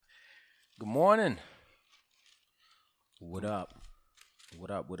Good morning. What up?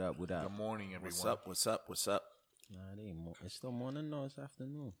 What up? Good morning, everyone. What's up? Nah, it ain't it's still morning. No, it's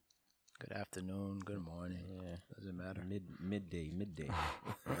afternoon. Good afternoon. Good morning. Yeah, Doesn't matter. midday,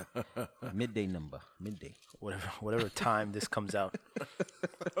 midday number, midday. Whatever time this comes out.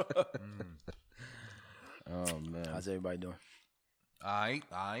 Oh man, How's everybody doing? All right.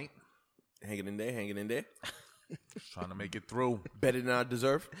 Hanging in there. Just trying to make it through. Better than I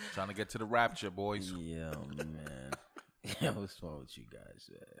deserve. Trying to get to the rapture, boys. yeah, man. Yeah, what's wrong with you guys,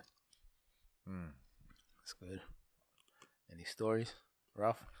 man? That's good. Any stories,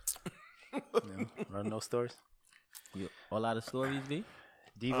 Ralph? No, run no stories. You all out of stories, B?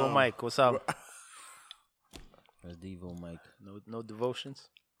 Devo Mike, what's up? That's Devo Mike. No devotions.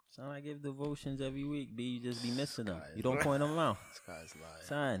 Son, I give devotions every week. B, you just be missing them. You don't point them out. This guy's lying.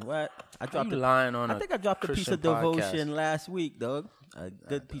 Son, what? I How you lying on I think I dropped a piece Christian of devotion podcast? last week, dog. A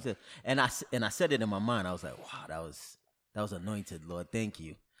good piece of, and I said it in my mind. I was like, wow, that was anointed, Lord. Thank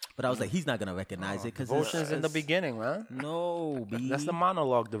you. But I was like, he's not gonna recognize it because Devotions in the beginning, man. No, B. That's the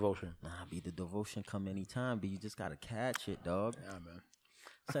monologue devotion. Nah, B. The devotion come anytime, B. You just gotta catch it, dog. Yeah, man.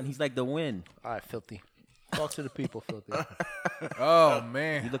 Son, he's like the wind. All right, Filthy. Talk to the people, Filthy. Oh, You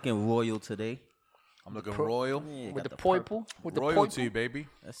man. looking royal today? I'm looking royal. Yeah, With got the purple. poiple? With the Royalty, poiple? baby.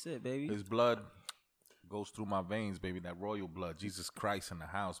 That's it, baby. His blood goes through my veins, baby. That royal blood. Jesus Christ in the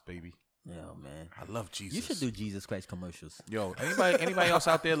house, baby. Yo, man. I love Jesus. You should do Jesus Christ commercials. Yo, anybody else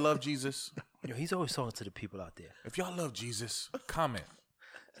out there love Jesus? Yo, he's always talking to the people out there. If y'all love Jesus, comment.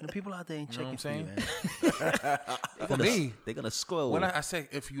 And the people out there ain't You know checking what I'm for you, man. For me, They're gonna scroll. when I say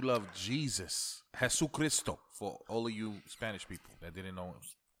if you love Jesus, Jesucristo, for all of you Spanish people that didn't know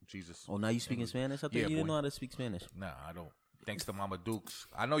Jesus. Oh, now you speaking Spanish? I thought Yeah, you didn't boy. know how to speak Spanish. Nah, I don't. Thanks to Mama Dukes.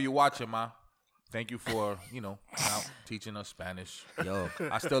 I know you're watching, Ma. Thank you for, out teaching us Spanish. Yo,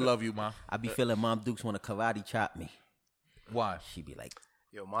 I still love you, Ma. I be feeling Mom Dukes want to karate chop me. Why? She be like,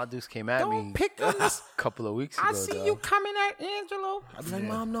 Yo, my dudes came at me pick on this. a couple of weeks ago. I see dog. you coming at Angelo. I be like,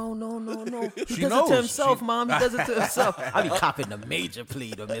 Mom, no. He She does it knows. to himself, She- Mom. He does it to himself. I be copping the major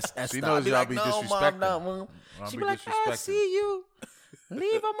plea to Miss Esther. She knows I be y'all like, be no, disrespecting. Mom, no, Mom. Y'all She be be like, I disrespecting. see you.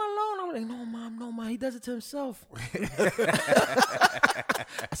 Leave him alone. I'm like, no, Mom. He does it to himself. I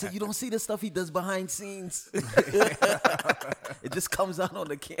said, you don't see the stuff he does behind scenes. It just comes out on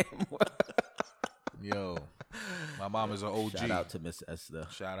the camera. Yo, my mom is an OG. Shout out to Miss Esther.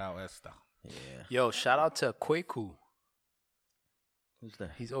 Shout out, Esther. Yeah. Yo, shout out to Kweku. Who's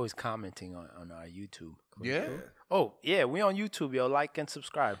that? He's always commenting on our YouTube. Yeah? Oh, yeah, we on YouTube, yo. Like and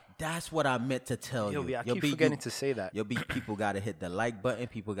subscribe. That's what I meant to tell Yo, you. I keep forgetting to say that. Yo, people gotta hit the like button.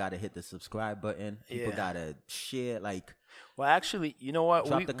 People gotta hit the subscribe button. People Yeah. gotta share. Like, Well, actually, you know what?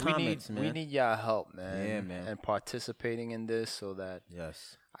 Drop the comments, we man. need y'all help, man. Yeah, man. And participating in this so that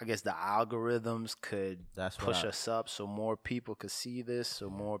yes, I guess the algorithms could That's what push I- us up so more people could see this, so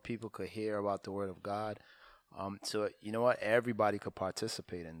more people could hear about the Word of God. So you know what? Everybody could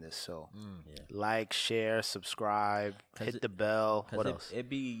participate in this. So like, share, subscribe, hit the bell. What else? It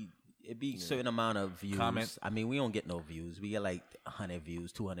be certain amount of views. Comment. I mean, we don't get no views. We get like 100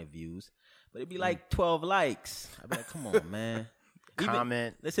 views, 200 views, but it'd be like 12 likes. I'd be like, come on, man.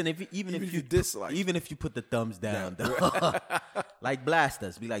 Comment. Listen, even if you dislike. even if you put the thumbs down, like blast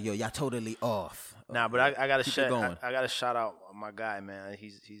us, be like, yo, y'all totally off. Nah, but I gotta Keep it going. I gotta shout out my guy, man.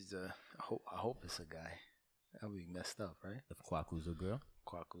 He's I hope it's a guy. That'll be messed up, right? If Kwaku's a girl,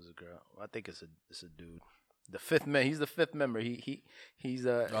 Kwaku's a girl. I think it's a dude. The fifth man. He's the fifth member. He's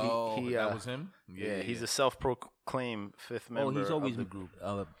That was him? Yeah, he's a self-proclaimed fifth member. he's always of the group.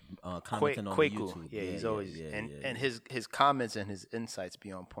 commenting on Kwaku. YouTube. Yeah, he's always and his comments and his insights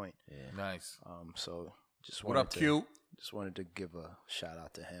be on point. Nice. So just What wanted up, to, Q? Just wanted to give a shout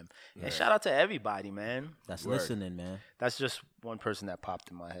out to him and shout out to everybody, man. That's listening, man. That's just one person that popped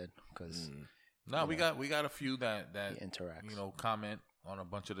in my head because No, we got a few that He interacts. comment on a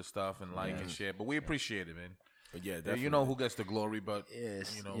bunch of the stuff and like and share. But we appreciate it, man. But yeah, Yeah, definitely. you know who gets the glory, but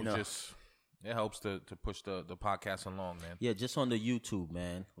Yes, you know, you know. just it helps to push the podcast along, man. Yeah, just on the YouTube,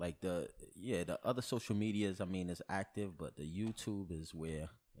 man. Like the other social medias, I mean, is active, but the YouTube is where,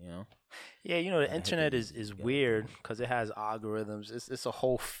 you know. Yeah, you know, the internet is weird because it has algorithms. It's a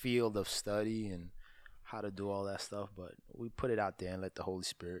whole field of study and how to do all that stuff. But we put it out there and let the Holy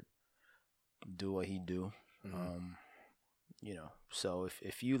Spirit do what He do. You know, so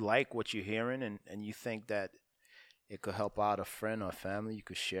if you like what you're hearing and you think that it could help out a friend or family, you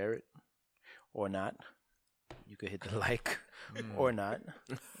could share it or not. You could hit the like or not.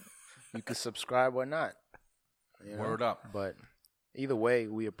 You could subscribe or not. You know? Word up. But either way,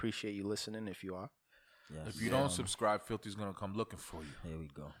 we appreciate you listening if you are. Yes. If you don't subscribe, Filthy's gonna come looking for you. Here we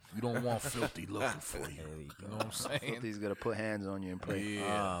go. You don't want Filthy looking for you. Here we go. You know what I'm saying? He's gonna put hands on you and pray.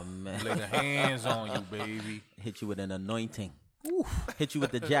 Yeah. Oh man. Lay the hands on you, baby. Hit you with an anointing. Hit you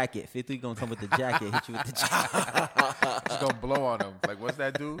with the jacket. 50 gonna come with the jacket. Hit you with the jacket. Just gonna blow on him. Like, what's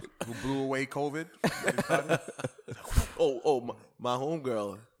that dude who blew away COVID? My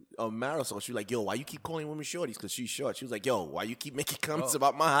homegirl, Marisol, she was like, yo, why you keep calling women shorties? Because she's short. She was like, yo, why you keep making comments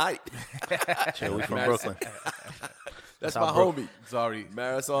about my height? Yeah, we from Brooklyn. That's how my Brook- homie. Sorry.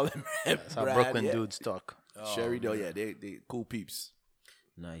 Marisol and That's how Brad, Brooklyn yeah. dudes talk. Sherry, though, yeah, they cool peeps.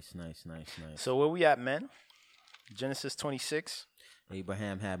 Nice. So where we at, man? Genesis 26.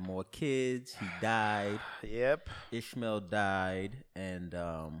 Abraham had more kids. He died. Yep. Ishmael died, and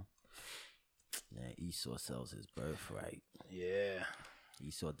Esau sells his birthright. Yeah.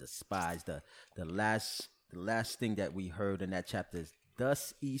 Esau despised the last thing that we heard in that chapter is,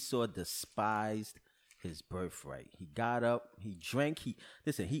 thus Esau despised his birthright. He got up, he drank, he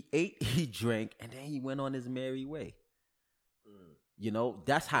ate, he drank, and then he went on his merry way. You know,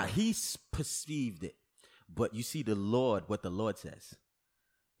 that's how he perceived it. But you see what the Lord says.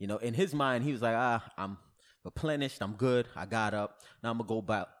 You know, in his mind, he was like, I'm replenished, I'm good, I got up, now I'm gonna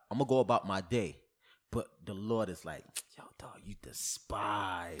go about my day. But the Lord is like, yo, dog, you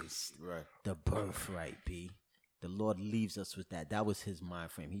despise the birthright, B. The Lord leaves us with that. That was his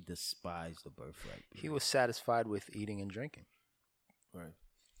mind frame. He despised the birthright. He was satisfied with eating and drinking. Right.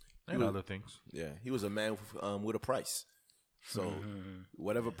 And other things. Yeah, he was a man with a price. So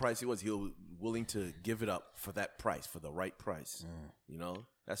whatever price he was willing to give it up for that price, for the right price. You know,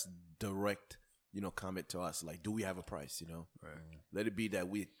 that's direct, comment to us. Like, do we have a price, Right. Let it be that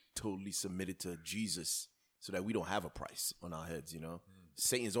we totally submitted to Jesus so that we don't have a price on our heads,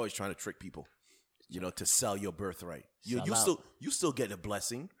 Satan's always trying to trick people, to sell your birthright. You still get a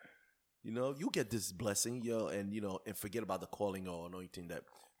blessing. You get this blessing, and forget about the calling or anointing that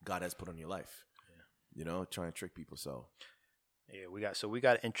God has put on your life. Yeah. Trying to trick people. So yeah, we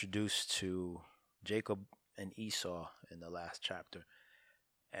got introduced to Jacob and Esau in the last chapter.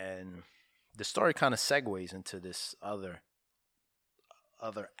 And the story kind of segues into this other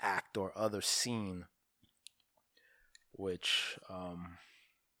act or other scene, which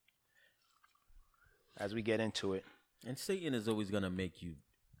as we get into it, and Satan is always gonna make you.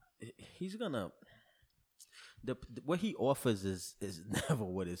 He's gonna. What he offers is never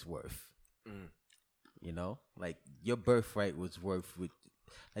what it's worth. Like your birthright was worth with,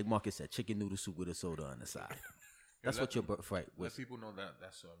 like Marcus said, chicken noodle soup with a soda on the side. That's what your birthright was. Let people know that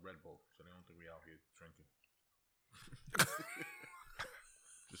that's Red Bull, so they don't think we out here drinking.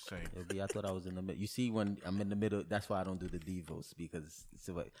 Just saying. I thought I was in the middle. You see, when I'm in the middle, that's why I don't do the Devos, because it's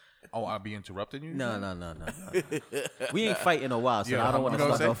like, oh, I'll be interrupting you? No. We ain't fighting in a while, so I don't want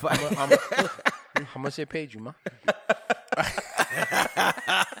to start no fight. How much they paid you, man?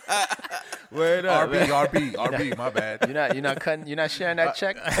 Word up, RB, my bad. You're not sharing that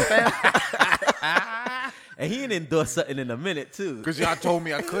check, fam? And he ain't endorse something in a minute too. Because y'all told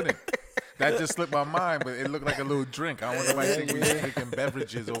me I couldn't. That just slipped my mind, but it looked like a little drink. I don't want nobody think we're drinking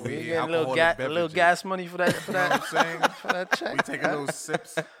beverages over We here. getting a little gas money for that. You know what I'm saying? For that check. We taking little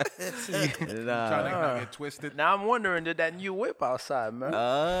sips. Trying to not get twisted. Now I'm wondering, did that new whip outside, man?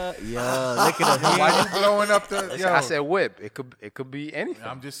 Yeah, look at him. Why you blowing up the? Yo. I said whip. It could be anything.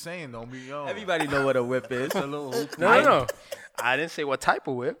 I'm just saying, don't be yo. Everybody know what a whip is. A little hoop. No. I didn't say what type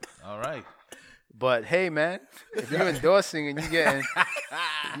of whip. All right. But hey, man, if you're endorsing and you're getting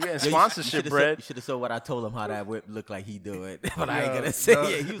sponsorship bread, You should have saw what I told him how that whip looked like he do it. But I ain't gonna say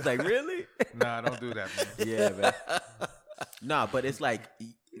it. He was like, really? Nah, don't do that, man. Yeah, man. Nah, but it's like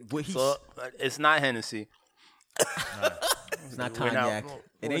what he's. so it's not Hennessy. It's not cognac.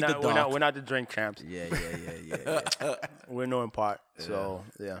 It ain't the dark. We're not the drink champs. Yeah. We're no in part. So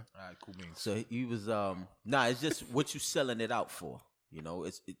yeah. All right, cool beans. So he was. It's just what you selling it out for.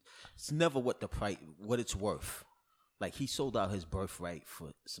 It's never what the price, what it's worth. Like he sold out his birthright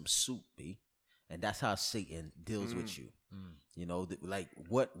for some soup, B, and that's how Satan deals with you. Like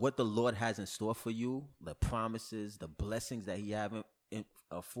what the Lord has in store for you, the promises, the blessings that He have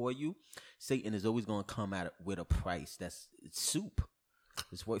for you. Satan is always going to come at it with a price it's soup.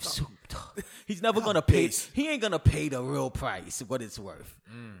 It's worth soup. He's never gonna pay. He ain't gonna pay the real price, what it's worth.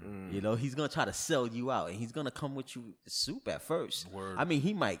 He's gonna try to sell you out, and he's gonna come with you soup at first. Word. I mean,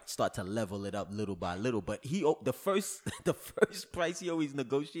 he might start to level it up little by little, but the first price he always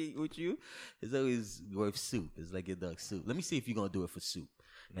negotiate with you is always worth soup. It's like a duck soup. Let me see if you're gonna do it for soup,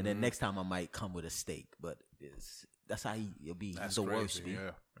 and then next time I might come with a steak. But that's how he'll be. That's he's the crazy, worst.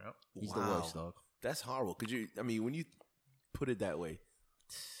 Yeah. Yep. He's the worst, dog. that's horrible. When you put it that way,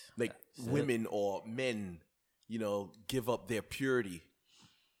 Like women or men, you know, give up their purity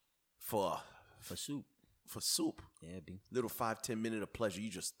for soup. For soup. Yeah, B. Little 5-10 minute of pleasure, you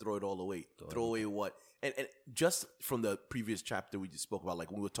just throw it all away. Throw away what? And just from the previous chapter we just spoke about, like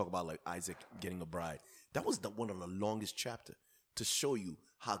when we were talking about like Isaac getting a bride, that was one of the longest chapter to show you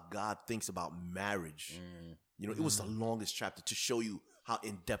how God thinks about marriage. You know, it was the longest chapter to show you how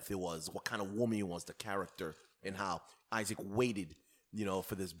in depth it was, what kind of woman he was, the character, and how Isaac waited, you know,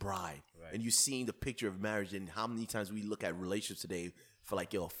 for this bride. Right. And you seeing the picture of marriage and how many times we look at relationships today for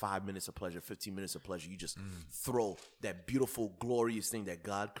like, 5 minutes of pleasure, 15 minutes of pleasure. You just throw that beautiful, glorious thing that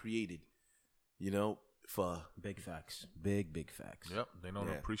God created, you know, for big facts. Big facts. Yep. They don't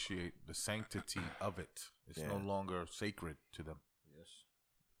appreciate the sanctity of it. It's no longer sacred to them. Yes.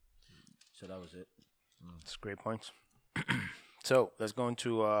 So that was it. That's great points. So let's go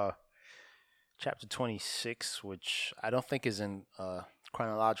into chapter 26, which I don't think is in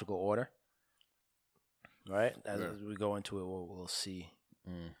chronological order. Right? As we go into it, we'll see.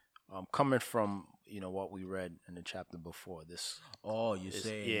 Coming from, what we read in the chapter before this. Oh, you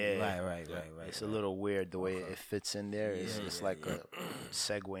say. Yeah. Right. It's a little weird the way it fits in there. It's like a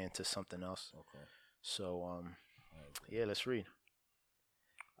segue into something else. Okay. So, let's read.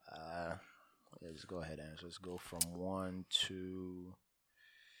 Let's go ahead and let's go from 1 to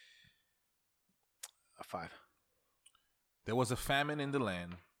 5. There was a famine in the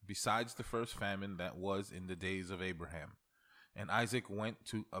land, besides the first famine that was in the days of Abraham. And Isaac went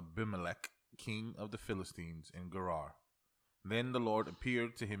to Abimelech, king of the Philistines, in Gerar. Then the Lord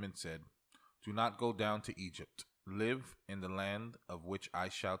appeared to him and said, "Do not go down to Egypt. Live in the land of which I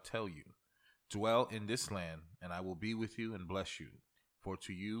shall tell you. Dwell in this land, and I will be with you and bless you. For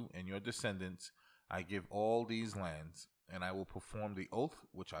to you and your descendants I give all these lands, and I will perform the oath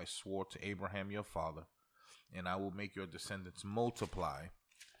which I swore to Abraham your father, and I will make your descendants multiply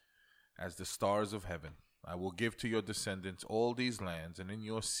as the stars of heaven. I will give to your descendants all these lands, and in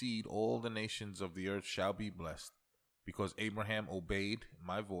your seed all the nations of the earth shall be blessed, because Abraham obeyed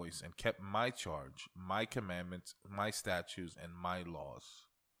my voice and kept my charge, my commandments, my statutes, and my laws."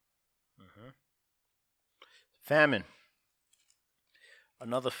 Famine.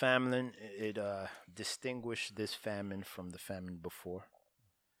 Another famine. It distinguished this famine from the famine before.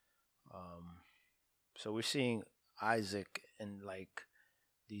 So we're seeing Isaac in like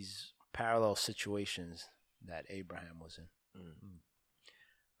these parallel situations that Abraham was in.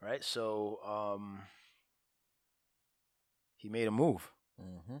 Right? So he made a move.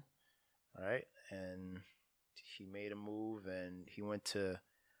 Right? And he made a move and he went to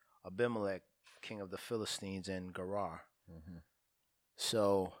Abimelech, king of the Philistines, in Gerar.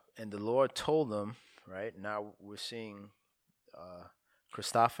 So, and the Lord told him, right? Now we're seeing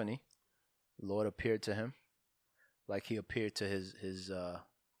Christophany. The Lord appeared to him like he appeared to his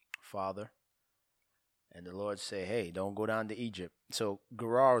father. And the Lord said, "Hey, don't go down to Egypt." So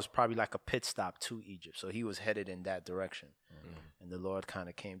Gerar was probably like a pit stop to Egypt. So he was headed in that direction. And the Lord kind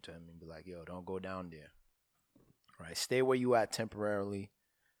of came to him and be like, "Yo, don't go down there. Right? Stay where you at temporarily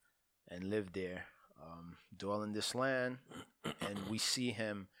and live there. Dwell in this land." And we see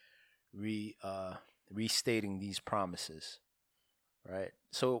him restating these promises. Right?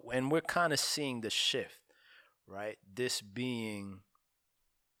 So, and we're kind of seeing the shift, right? This being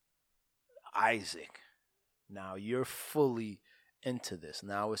Isaac. Now you're fully into this.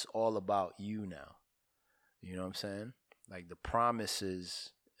 Now it's all about you now. You know what I'm saying? Like the promise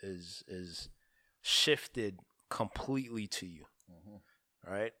is shifted completely to you.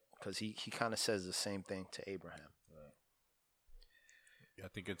 Right? Because he kind of says the same thing to Abraham. I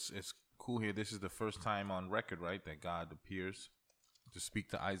think it's cool here. This is the first time on record, right, that God appears to speak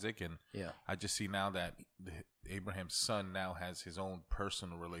to Isaac. And I just see now that Abraham's son now has his own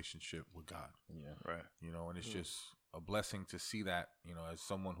personal relationship with God. Right. And it's just a blessing to see that, as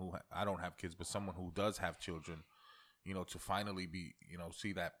someone who, I don't have kids, but someone who does have children, to finally be,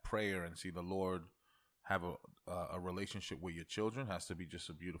 see that prayer and see the Lord have a relationship with your children has to be just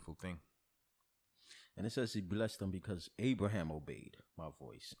a beautiful thing. And it says he blessed them because Abraham obeyed my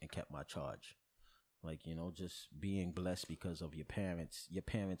voice and kept my charge. Like, just being blessed because of your parents'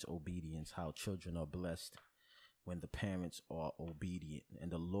 obedience, how children are blessed when the parents are obedient. And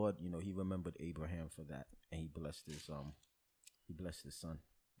the Lord, he remembered Abraham for that. And he blessed his son.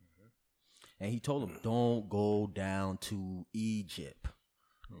 And he told him, "Don't go down to Egypt."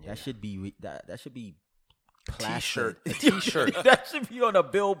 That should be plastered. A t-shirt. That should be on a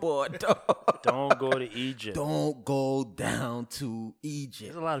billboard. Don't go to Egypt. Don't go down to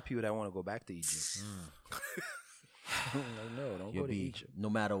Egypt. There's a lot of people that want to go back to Egypt. No, don't You'll go to be Egypt. no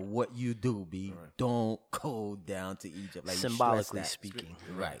matter what you do, don't go down to Egypt. Like, he stressed Symbolically that. speaking.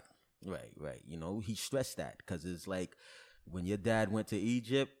 Right. You know, he stressed that because it's like when your dad went to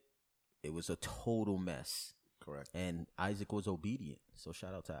Egypt, it was a total mess. Correct. And Isaac was obedient. So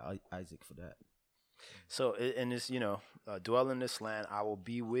shout out to Isaac for that. So in this, dwell in this land, I will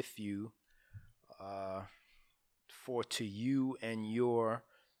be with you. For to you and your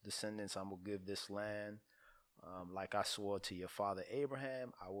descendants, I will give this land. Like I swore to your father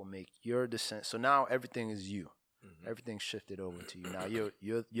Abraham, I will make your descent. So now everything is you. Mm-hmm. Everything's shifted over to you. Now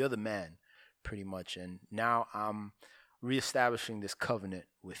you're the man, pretty much. And now I'm reestablishing this covenant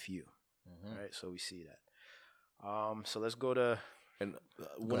with you. Mm-hmm. Right. So we see that. So let's go to. And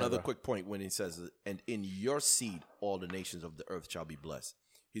one other quick point when he says, "And in your seed, all the nations of the earth shall be blessed."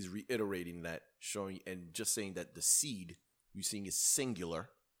 He's reiterating that, showing and just saying that the seed you're seeing is singular.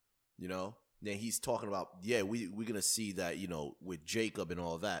 Then he's talking about, we're gonna see that, with Jacob and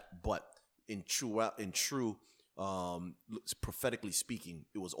all that, but in true, prophetically speaking,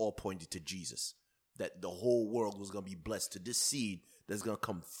 it was all pointed to Jesus, that the whole world was gonna be blessed to this seed that's gonna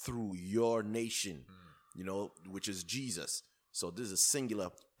come through your nation, which is Jesus. So this is a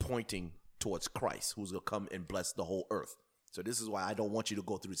singular pointing towards Christ, who's gonna come and bless the whole earth. So this is why I don't want you to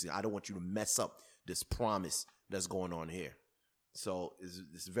go through this. I don't want you to mess up this promise that's going on here. So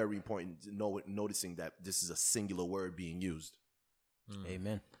it's very important noticing that this is a singular word being used.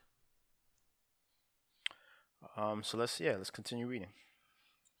 Amen. So let's continue reading.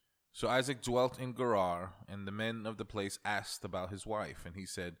 So Isaac dwelt in Gerar, and the men of the place asked about his wife, and he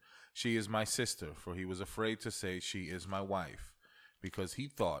said, "She is my sister," for he was afraid to say, "She is my wife," because he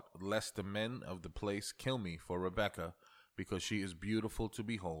thought, lest the men of the place kill me for Rebekah, because she is beautiful to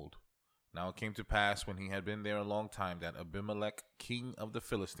behold. Now it came to pass, when he had been there a long time, that Abimelech, king of the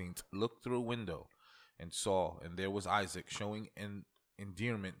Philistines, looked through a window and saw, and there was Isaac, showing an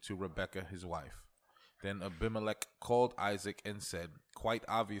endearment to Rebekah his wife. Then Abimelech called Isaac and said, "Quite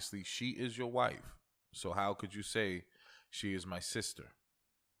obviously she is your wife. So how could you say, 'She is my sister'?"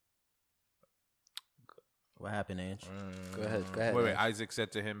 What happened, Ange? Go ahead. Wait. Isaac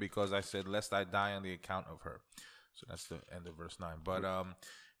said to him, "Because I said, lest I die on the account of her." So that's the end of verse 9. But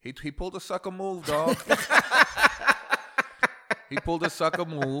he pulled a sucker move, dog. He pulled a sucker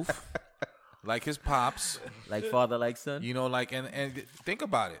move, like his pops. Like father, like son? And think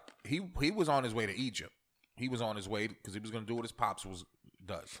about it. He was on his way to Egypt. He was on his way because he was going to do what his pops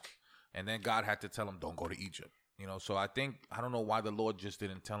does. And then God had to tell him, don't go to Egypt. So I don't know why the Lord just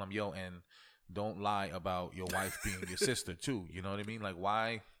didn't tell him, and don't lie about your wife being your sister too. You know what I mean? Like,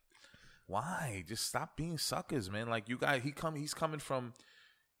 why? Just stop being suckers, man. Like, you guys, he's coming from,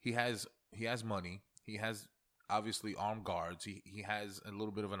 he has money. He has obviously armed guards. He has a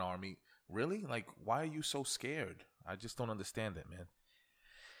little bit of an army. Really? Like, why are you so scared? I just don't understand it, man.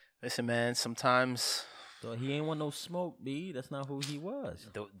 Listen, man, sometimes So he ain't want no smoke, B. That's not who he was.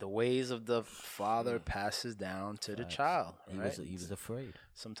 the ways of the father passes down to the child. Right? He was afraid.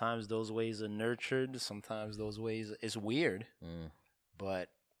 Sometimes those ways are nurtured. Sometimes those ways, it's weird. But,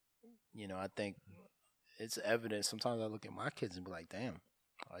 I think it's evident. Sometimes I look at my kids and be like, damn,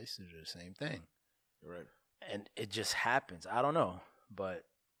 I used to do the same thing. Right. And it just happens. I don't know. But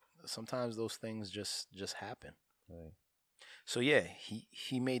sometimes those things just happen. Right. So yeah,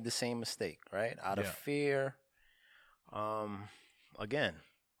 he made the same mistake, right? Out of fear. Again,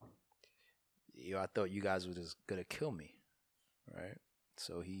 I thought you guys were just gonna kill me, right?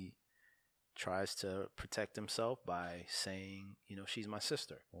 So he tries to protect himself by saying, she's my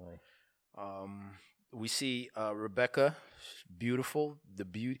sister. Right. We see Rebekah, beautiful. The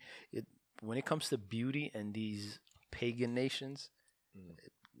beauty. When it comes to beauty and these pagan nations,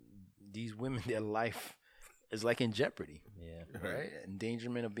 these women, their life is like in jeopardy. Yeah. Right?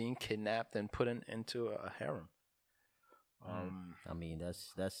 Endangerment of being kidnapped and put into a harem. I mean,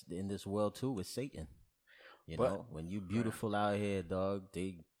 that's in this world too with Satan. When you beautiful out here, dog,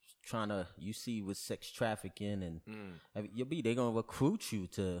 they trying to, you see with sex trafficking and they gonna recruit you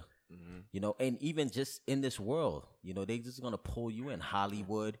to, and even just in this world, they just gonna pull you in.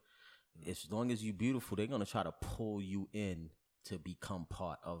 Hollywood, as long as you beautiful, they're gonna try to pull you in to become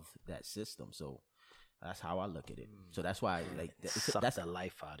part of that system. So that's how I look at it. So that's why, that's the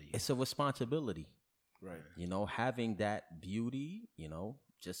life out of you. It's a responsibility, right? Having that beauty,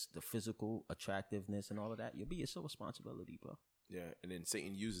 just the physical attractiveness and all of that. It's a responsibility, bro. Yeah, and then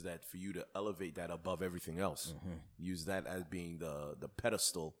Satan uses that for you to elevate that above everything else. Use that as being the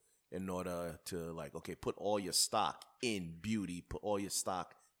pedestal in order to put all your stock in beauty, put all your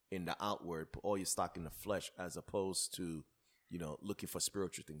stock in the outward, put all your stock in the flesh, as opposed to looking for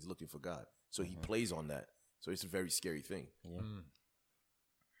spiritual things, looking for God. So he plays on that. So it's a very scary thing. Yeah.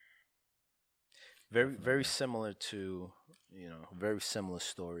 Very similar to, very similar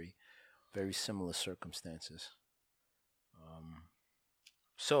story, very similar circumstances.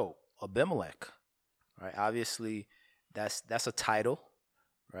 So Abimelech, right? Obviously, that's a title,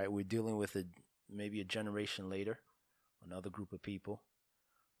 right? We're dealing with maybe a generation later, another group of people,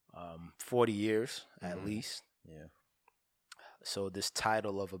 40 years at least. Yeah. So this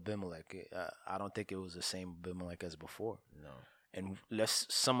title of Abimelech, I don't think it was the same Abimelech as before. No. And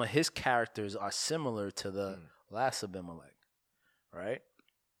some of his characters are similar to the last Abimelech, right?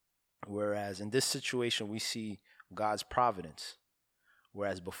 Whereas in this situation, we see God's providence.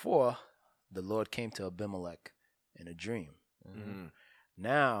 Whereas before, the Lord came to Abimelech in a dream. Mm-hmm.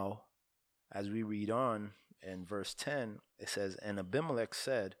 Now, as we read on in verse 10, it says, and Abimelech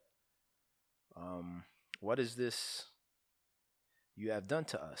said, what is this you have done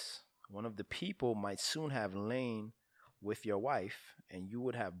to us? One of the people might soon have lain with your wife, and you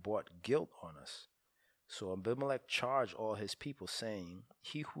would have brought guilt on us. So Abimelech charged all his people, saying,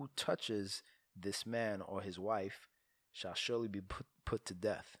 he who touches this man or his wife shall surely be put to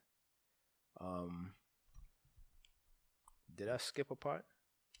death. Did I skip a part?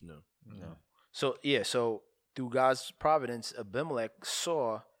 No. So through God's providence, Abimelech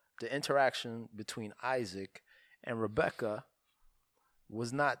saw the interaction between Isaac and Rebekah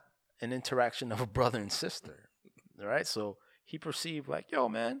was not an interaction of a brother and sister. All right? So he perceived like, yo,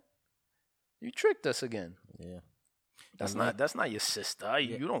 man, you tricked us again. Yeah. That's not your sister.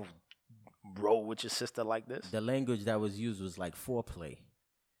 You don't roll with your sister like this. The language that was used was like foreplay.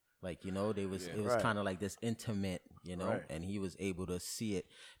 Like, it was right. kind of like this intimate, Right. and he was able to see it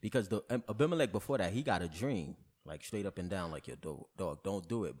because the Abimelech before that, he got a dream, like straight up and down, like, your dog, don't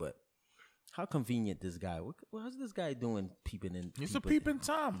do it. But how convenient this guy. What's this guy doing peeping in? He's a peeping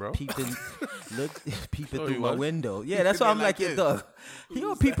Tom, bro. Peeping So through he my was? window. Yeah, that's why I'm like, your this. dog.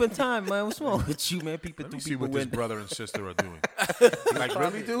 You a peeping time, man. What's wrong with you, man? Peeping Let me through see people's what this window. brother and sister are doing. Like,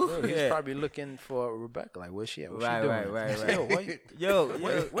 really, dude? He's Yeah. probably looking for Rebecca. Like, where's she at? What's Right, she doing? right. Yo, what you-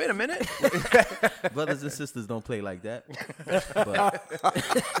 Yo, wait a minute. brothers and sisters don't play like that. But,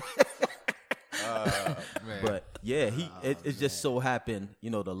 Man. but yeah, it just so happened,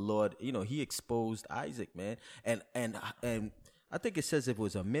 the Lord, he exposed Isaac, man. And I think it says it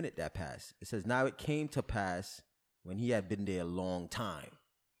was a minute that passed. It says, now it came to pass when he had been there a long time.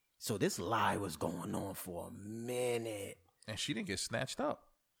 So this lie was going on for a minute. And she didn't get snatched up.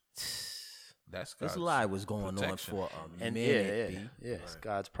 That's This God's lie was going protection. on for a And minute, B. It's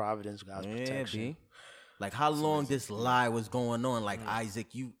God's providence, God's protection. B. Like how long this lie was going on? Like Isaac,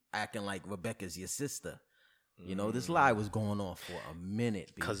 you acting like Rebecca's your sister. This lie was going on for a minute.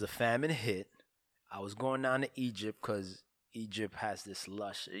 B. Because the famine hit. I was going down to Egypt because Egypt has this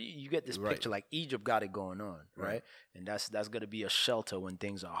lush. You get this picture like Egypt got it going on, right? And that's going to be a shelter when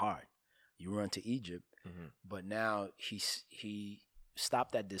things are hard. You run to Egypt, but now he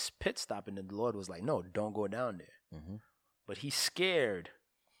stopped at this pit stop, and the Lord was like, "No, don't go down there." But he's scared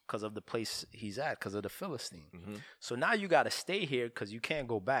because of the place he's at, because of the Philistine. So now you got to stay here because you can't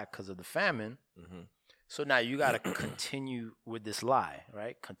go back because of the famine. So now you got to continue with this lie,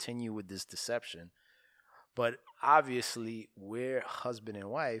 right? Continue with this deception. But obviously, we're husband and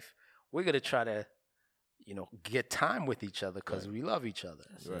wife. We're going to try to, get time with each other because we love each other.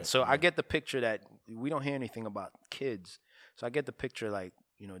 Right. So I get the picture that we don't hear anything about kids. So I get the picture like,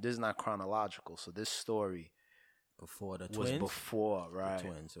 this is not chronological. So this story before the was twins. before, right? The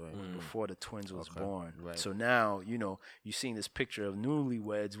twins, right. Was before the twins was born. Right. So now, you're seeing this picture of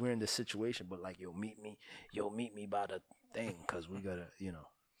newlyweds. We're in this situation, but like, meet me by the thing because we gotta,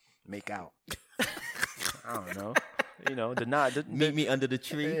 make out. I don't know. Meet me under the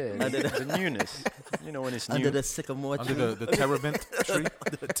tree. Yeah, under the newness. When it's under new. the sycamore tree. Under the terebinth tree.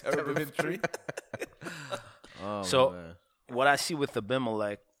 The terebinth tree. Oh, So man. what I see with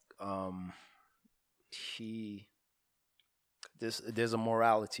Abimelech, there's a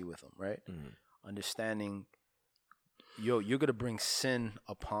morality with him, right? Understanding, you're gonna bring sin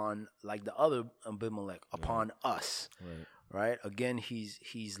upon like the other Abimelech upon us, right? Again,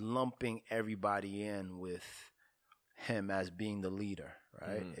 he's lumping everybody in with him as being the leader,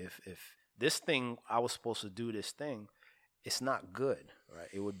 right? If this thing I was supposed to do this thing, it's not good, right?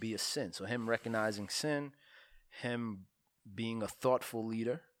 It would be a sin. So him recognizing sin, him being a thoughtful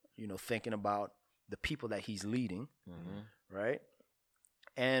leader, thinking about the people that he's leading, right?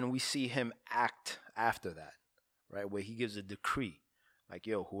 And we see him act after that, right? Where he gives a decree, like,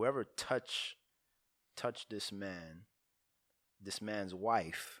 yo, whoever touch this man's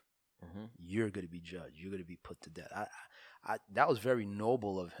wife, you're going to be judged. You're going to be put to death. That was very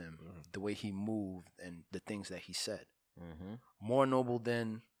noble of him the way he moved and the things that he said. Mm-hmm. More noble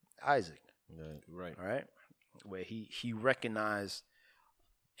than Isaac, Right. right? Where he recognized,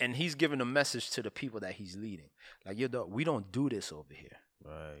 and he's giving a message to the people that he's leading. Like, we don't do this over here,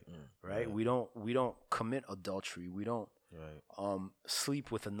 Right. right? We don't commit adultery. We don't Right.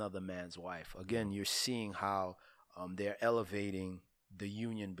 sleep with another man's wife. Again, you're seeing how they're elevating the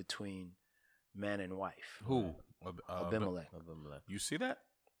union between man and wife. Who? Abimelech. You see that?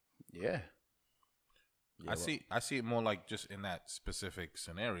 Yeah. Yeah, I see it more like just in that specific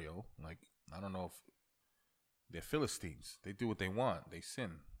scenario. Like, I don't know if they're Philistines. They do what they want. They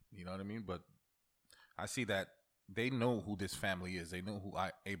sin. You know what I mean? But I see that they know who this family is. They know who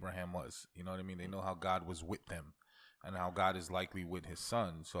Abraham was. You know what I mean? They know how God was with them and how God is likely with his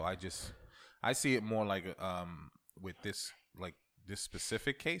son. So I see it more like with this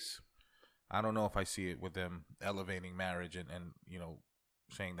specific case. I don't know if I see it with them elevating marriage and you know,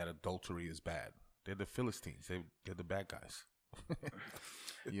 saying that adultery is bad. They're the Philistines. They're the bad guys.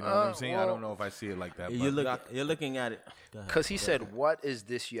 You know what I'm saying? I don't know if I see it like that. You're looking at it Because he said, "What is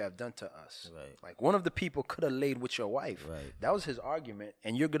this you have done to us?" Right. Like, one of the people could have laid with your wife. Right. That was his argument.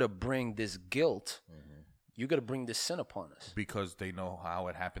 And you're going to bring this guilt. You're going to bring this sin upon us. Because they know how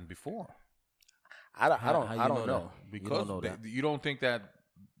it happened before. I don't know know. Because know that. you don't think that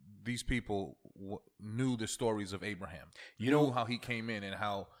these people knew the stories of Abraham. You knew know how he came in and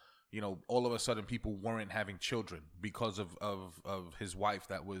how, you know, all of a sudden people weren't having children because of his wife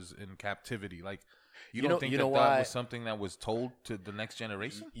that was in captivity. Like, you don't think that was something that was told to the next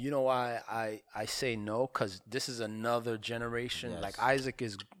generation? You know why I say no? Because this is another generation. Yes. Like, Isaac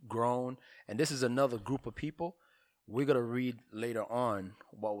is grown, and this is another group of people. We're going to read later on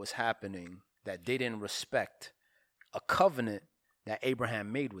what was happening, that they didn't respect a covenant that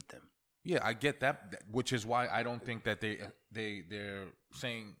Abraham made with them. Yeah, I get that, which is why I don't think that they're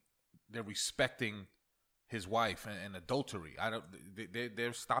saying they're respecting his wife and adultery.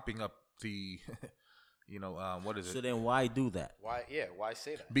 They're stopping up the, you know, what is it? So then why do that? Why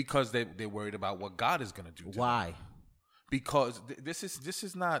say that? Because they're worried about what God is going to do. Why? Because this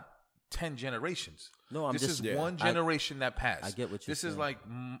is not 10 generations. No, I'm this just- is one generation that passed. I get what you're This is saying. like,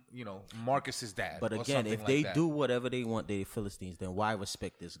 you know, Marcus's dad. But or again, something if like they that. do whatever they want, they're Philistines, then why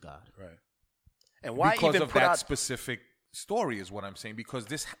respect this God? Right. And why because even of put that out specific story is what I'm saying. Because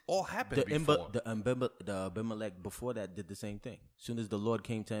this all happened before. The Abimelech before that did the same thing. As soon as the Lord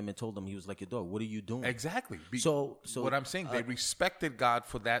came to him and told him, he was like, "Your dog, what are you doing?" Exactly. So what I'm saying, they respected God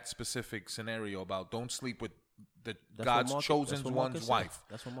for that specific scenario about don't sleep with That's God's what chosen Marcus one's said. wife.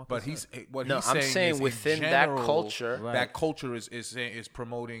 That's what Marcus But said. what No, he's I'm saying saying is within in that general, culture- Right. that culture is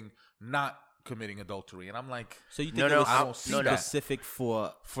promoting not committing adultery, and I'm like, So you think No, it no, was I don't see that. specific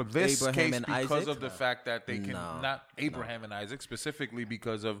for this Abraham case and because Isaac? of the fact that they can No, not Abraham and Isaac specifically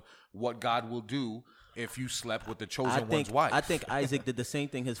because of what God will do if you slept with the chosen one's wife. I think Isaac did the same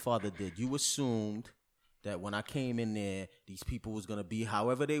thing his father did. You assumed that when I came in there, these people was gonna be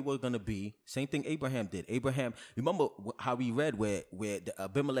however they were gonna be. Same thing Abraham did. Abraham, remember how we read where the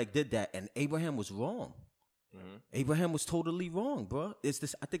Abimelech did that, and Abraham was wrong. Abraham was totally wrong, bro. It's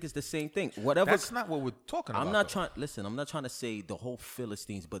this. I think it's the same thing. Whatever. That's not what we're talking about. I'm not though. trying. Listen, I'm not trying to say the whole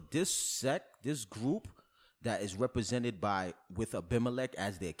Philistines, but this this group that is represented by with Abimelech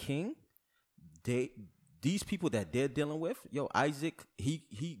as their king, these people that they're dealing with, Isaac,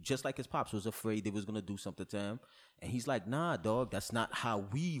 he just like his pops was afraid they was gonna do something to him, and he's like, nah, dog, that's not how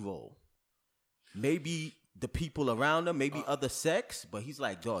we roll. Maybe the people around him, maybe other sects, but he's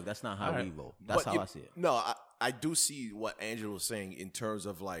like, dog, that's not how we roll. That's how I see it. No, I do see what Angela was saying in terms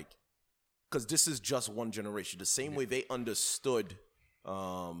of like, because this is just one generation. The same way they understood,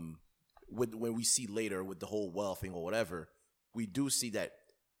 when we see later with the whole wealth thing or whatever, we do see that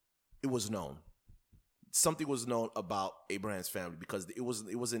it was known. Something was known about Abraham's family because it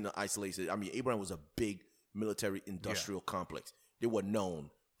wasn't isolated. I mean, Abraham was a big military industrial complex. They were known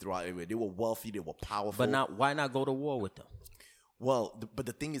throughout everywhere. They were wealthy. They were powerful. But why not go to war with them? Well, but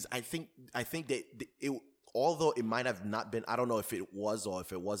the thing is, I think that it, although it might have not been, I don't know if it was or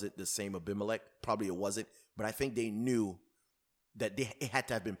if it wasn't the same Abimelech. Probably it wasn't. But I think they knew that it had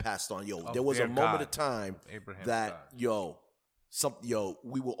to have been passed on. There was a moment of time Abraham's that God.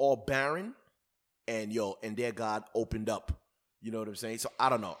 we were all barren, and their God opened up. You know what I'm saying? So I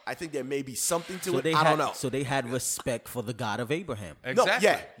don't know. I think there may be something to it. I don't know. So they had respect for the God of Abraham. Exactly.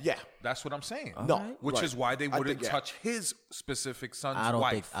 No, yeah. That's what I'm saying. No, right. Which right. is why they I wouldn't think, yeah. touch his specific son's I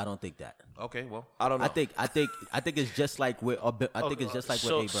wife. don't think that. Okay, well, I don't know. I think it's just like with it's just like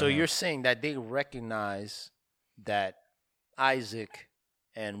with Abraham. So you're saying that they recognize that Isaac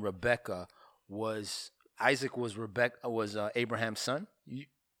and Rebecca was Abraham's son?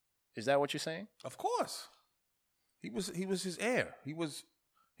 Is that what you're saying? Of course. He was his heir. He was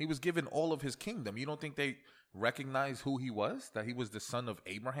given all of his kingdom. You don't think they recognize who he was? That he was the son of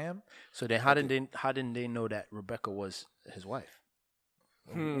Abraham? So then how didn't they know that Rebecca was his wife?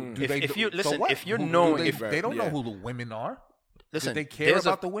 If you're knowing, they don't know who the women are. Listen, Did they care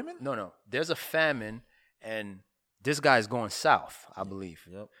about the women? No. There's a famine, and this guy's going south, I believe.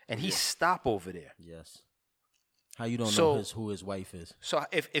 Yep. And he stopped over there. Yes. How you don't know who his wife is? So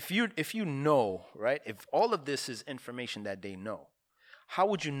if you know, right? If all of this is information that they know, how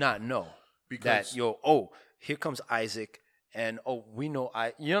would you not know that here comes Isaac, and we know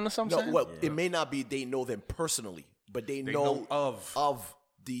you understand what I'm saying? Well, it may not be they know them personally, but they know of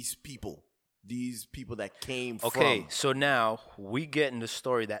these people that came from. Okay, so now we get in the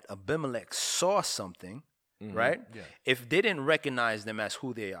story that Abimelech saw something, right? Yeah. If they didn't recognize them as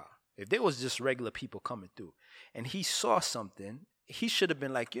who they are, if they was just regular people coming through, and he saw something, he should have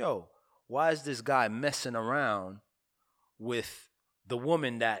been like, yo, why is this guy messing around with the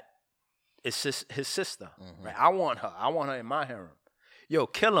woman that is his sister? Right? I want her in my harem. Yo,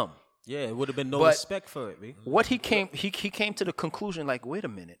 kill him. Yeah, it would have been no respect for it, man. What he came to the conclusion, like, wait a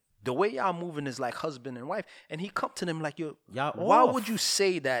minute. The way y'all moving is like husband and wife. And he come to them like, yo, why would you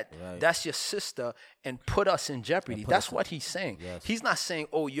say that that's your sister and put us in jeopardy? That's what he's saying. Yes. He's not saying,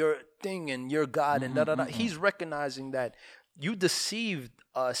 oh, your thing and your God and da-da-da. He's recognizing that you deceived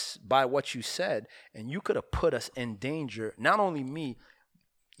us by what you said, and you could have put us in danger. Not only me,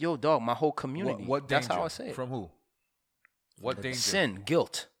 yo, dog, my whole community. What danger? That's how I say it. From who? What danger? Sin,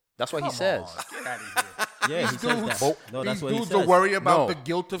 guilt. That's what he says. Get out of here. Yeah, he says that. No, that's These what he dudes says. are worried about the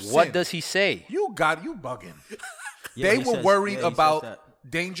guilt of sin. What does he say? You bugging. Yeah, They he were says- worried yeah, he says about that.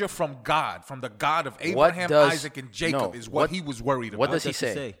 danger from God, from the God of What Abraham, does- Isaac, and Jacob no, is what- what he was worried about. what does he What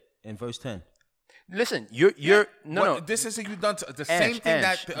say? in verse 10? Listen, you're no. This is you done the Ange, same thing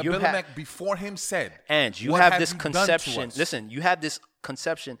Ange, that you Abimelech before him said. And you What have this you done to conception. us? Listen, you have this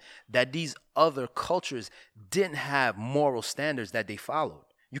conception that these other cultures didn't have moral standards that they followed.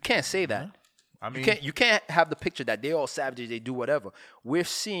 You can't say that. I mean, You can't have the picture that they all savages, they do whatever. We're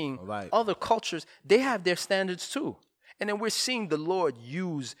seeing Right. other cultures, they have their standards too. And then we're seeing the Lord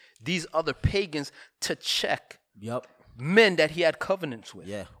use these other pagans to check Yep. men that he had covenants with.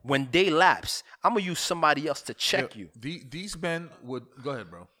 Yeah. When they lapse, I'm going to use somebody else to check you. these men would go ahead,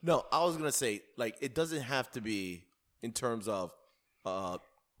 bro. No, I was gonna say, like, it doesn't have to be in terms of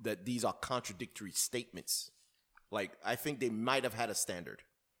that these are contradictory statements. Like, I think they might have had a standard.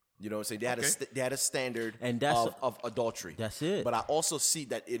 You know what I'm saying? They had a standard And that's- of adultery. That's it. But I also see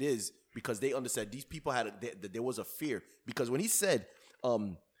that it is because they understand these people that there was a fear. Because when he said,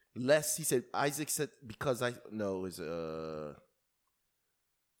 Isaac said,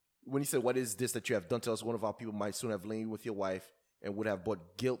 when he said, what is this that you have done to us? One of our people might soon have lain with your wife and would have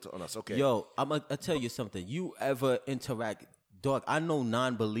brought guilt on us. Okay. Yo, I'll tell you something. You ever interact, dog? I know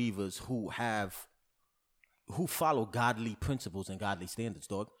non-believers who follow godly principles and godly standards,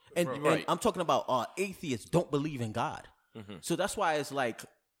 dog. And I'm talking about atheists don't believe in God. So that's why it's like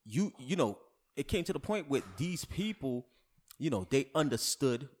you know, it came to the point with these people, you know, they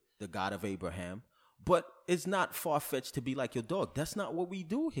understood the God of Abraham, but it's not far-fetched to be like, your dog, that's not what we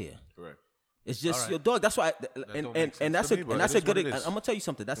do here. Right. It's just Right. your dog. That's why, don't and make sense that's to a me, but and it that's a is what good. it I'm is. gonna tell you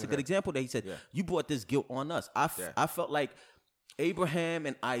something. That's a good example that he said. You brought this guilt on us. I felt like Abraham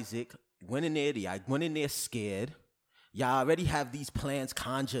and Isaac went in there scared. Y'all already have these plans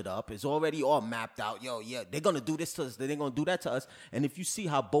conjured up. It's already all mapped out. Yo, yeah, they're gonna do this to us. They're gonna do that to us. And if you see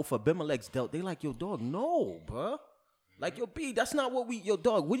how both Abimelechs dealt, they like, yo, dog, no, bruh. Like, yo, B, that's not what yo,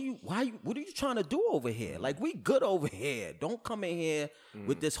 dog, what are you trying to do over here? Like, we good over here. Don't come in here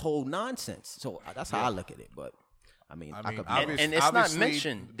with this whole nonsense. So that's how I look at it. But I mean, I could be wrong. And it's not obviously-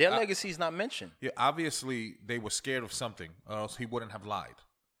 mentioned. Their legacy is not mentioned. Yeah, obviously they were scared of something, or else he wouldn't have lied.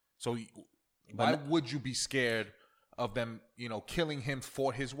 So why would you be scared of them, you know, killing him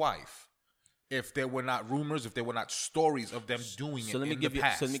for his wife? If there were not rumors, if there were not stories of them doing it in the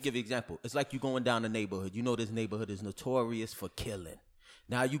past. So let me give you an example. It's like you going down the neighborhood. You know this neighborhood is notorious for killing.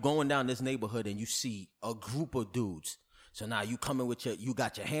 Now you going down this neighborhood and you see a group of dudes. So now you coming with you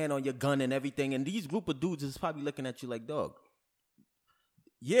got your hand on your gun and everything, and these group of dudes is probably looking at you like, dog.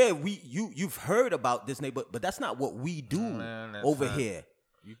 Yeah, you've heard about this neighborhood, but that's not what we do over here.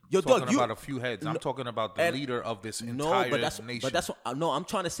 You're talking about a few heads. I'm talking about the leader of this entire nation. But that's what, I'm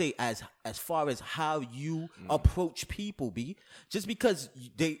trying to say as far as how you approach people, B. Just because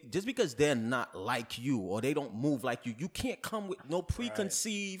they're not like you or they don't move like you can't come with no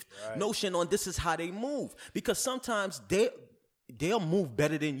preconceived notion on this is how they move. Because sometimes they'll move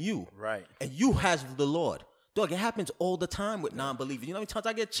better than you. Right. And you has the Lord. Dog, it happens all the time with non-believers. You know how many times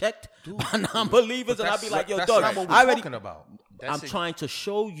I get checked by non-believers, and I'll be like, yo, that's dog, not what we're I already. talking about. I'm trying to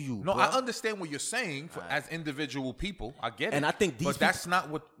show you. No, bruh. I understand what you're saying as individual people. I get it. And I think these but that's not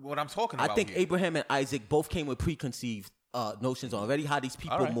what I'm talking about. I think here. Abraham and Isaac both came with preconceived notions on already how these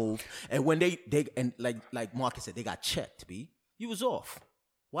people All right. move, and when they and like Marcus said, they got checked. B, you was off.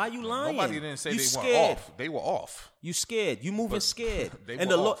 Why you lying? Nobody didn't say you they scared. weren't off. They were off. You scared. You moving But scared. they and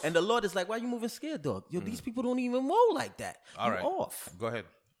were the off. and the Lord is like, why you moving scared, dog? Yo, these people don't even roll like that. All you right. off. Go ahead.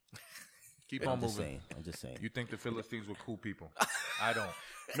 Keep on I'm just moving. saying. I'm just saying. You think the Philistines were cool people? I don't.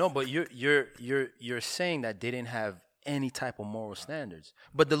 No, but you're saying that they didn't have any type of moral standards.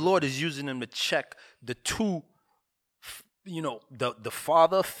 But the Lord is using them to check the two, the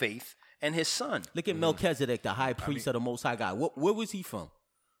father of faith and his son. Look at Melchizedek, the high priest of the Most High God. Where was he from?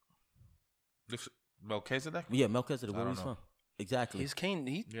 Melchizedek? Yeah, Melchizedek. Where don't was he know. from? Exactly.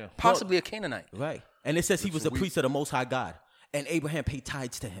 He's Yeah. possibly a Canaanite. Right. And it says he was a priest of the Most High God. And Abraham paid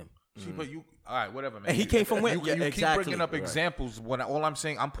tithes to him. See, but you, all right, whatever, man. And he came from where? You, Yeah, you exactly. keep bringing up Right. examples when all I'm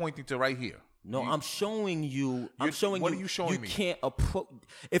saying, I'm pointing to right here. No, I'm showing you. what are you showing me? You can't approach.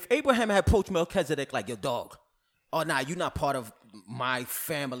 If Abraham had approached Melchizedek like your dog, oh, nah, you're not part of my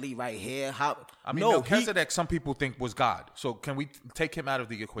family right here. How? I mean, no, Melchizedek, some people think was God. So can we take him out of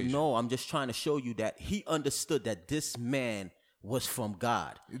the equation? No, I'm just trying to show you that he understood that this man was from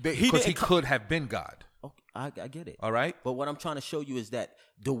God. Because he didn't co- could have been God. Okay, I get it. All right? But what I'm trying to show you is that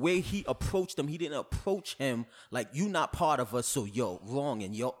the way he approached him, he didn't approach him like you not part of us, so you're wrong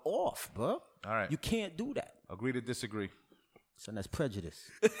and you're off, bro. All right. You can't do that. Agree to disagree. Son, that's prejudice.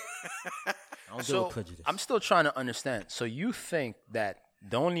 I don't deal So with prejudice. I'm still trying to understand. So you think that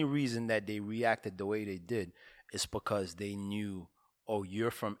the only reason that they reacted the way they did is because they knew, oh, you're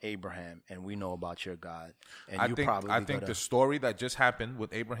from Abraham, and we know about your God, and you probably I think gotta- the story that just happened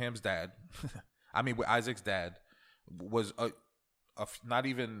with Abraham's dad, with Isaac's dad, was not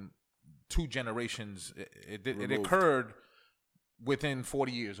even 2 generations. It occurred within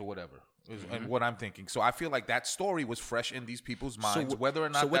 40 years or whatever. And what I'm thinking. So I feel like that story was fresh in these people's minds, whether or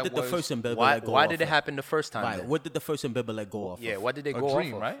not so what that did was the first Abimelech why go why off did it of? happen the first time? Right. then? What did the first Abimelech go off Yeah, of? what did they a go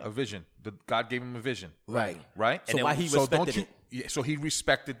dream, off of? right? A vision. God gave him a vision. Right. Right? So why he respected it? Yeah, so he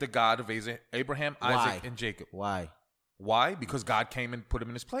respected the God of Abraham, Isaac, Why? and Jacob. Why? Why? Because God came and put him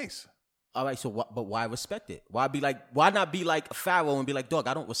in his place. All right, so but why respect it? Why not be like Pharaoh and be like, dog,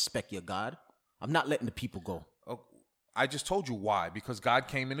 I don't respect your God. I'm not letting the people go. I just told you why. Because God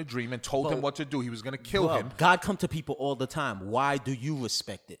came in a dream and told him what to do. He was going to kill Well, him. God come to people all the time. Why do you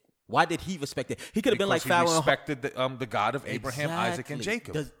respect it? Why did he respect it? He could have been like Because he Pharaoh. respected the God of Abraham, Isaac, and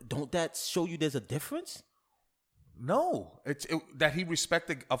Exactly. Jacob. Don't that show you there's a difference? No, that he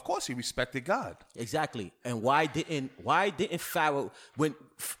respected. Of course, he respected God. Exactly. And why didn't Pharaoh, when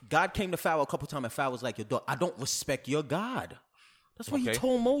God came to Pharaoh a couple times and Pharaoh was like, your dog, I don't respect your God. That's what he Okay.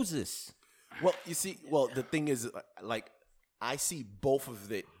 told Moses. Well, you see, the thing is, like, I see both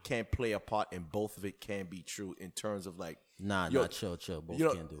of it can play a part and both of it can be true in terms of like, Nah, chill. Both you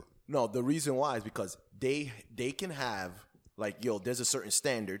know, can do. No, the reason why is because they can have like, there's a certain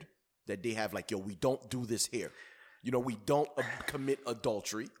standard that they have, like, we don't do this here. We don't commit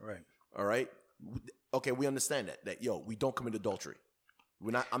adultery. Right. All right. Okay, we understand that we don't commit adultery.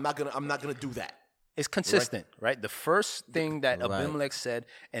 I'm not gonna do that. It's consistent, right? The first thing that Right. Abimelech said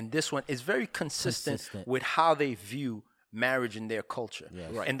and this one is very consistent Consistent. with how they view marriage in their culture.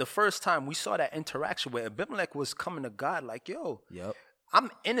 Yes. Right. And the first time we saw that interaction where Abimelech was coming to God like, yo, Yep.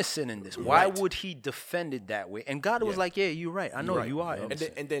 I'm innocent in this. Why Right. would he defend it that way? And God was like, yeah, you're right. I know Right. you are And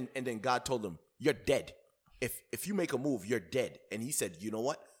innocent. then God told him, you're dead. If you make a move, you're dead. And he said, you know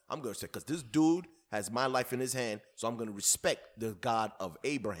what? I'm gonna say, because this dude has my life in his hand, so I'm gonna respect the God of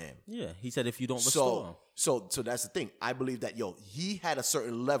Abraham. Yeah. He said if you don't restore him. So that's the thing. I believe that he had a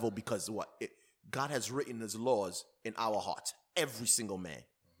certain level because God has written his laws in our hearts. Every single man.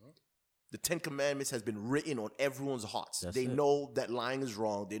 The 10 Commandments has been written on everyone's hearts. That's they it. know that lying is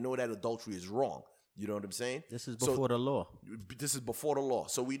wrong. They know that adultery is wrong. You know what I'm saying? This is So- before the law. This is before the law.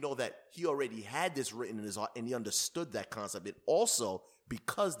 So we know that he already had this written in his heart and he understood that concept. And also,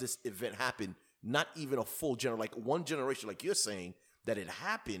 because this event happened, not even a full generation, like one generation, like you're saying, that it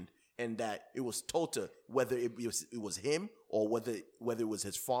happened and that it was told to whether it was him or whether it was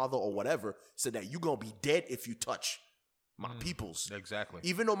his father or whatever, said that you're going to be dead if you touch my peoples. Exactly.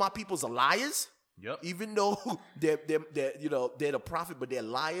 Even though my peoples are liars, Yep. even though they're the prophet, but they're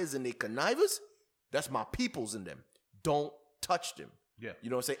liars and they're connivers, that's my peoples in them. Don't touch them. Yeah. You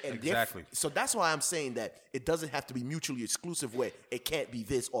know what I'm saying? And Exactly. So that's why I'm saying that it doesn't have to be mutually exclusive where it can't be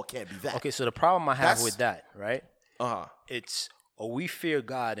this or can't be that. Okay, so the problem I have That's- with that, right? Uh-huh. It's, we fear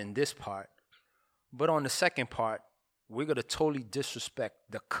God in this part, But on the second part, we're going to totally disrespect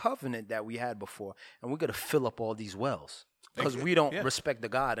the covenant that we had before, and we're going to fill up all these wells because we don't respect the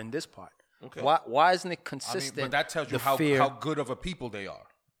God in this part. Okay. Why isn't it I consistent? mean, but that tells you the how fear? good of a people they are,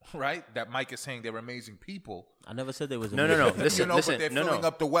 right? That Mike is saying they're amazing people. I never said there was. No. Listen, But they're no. filling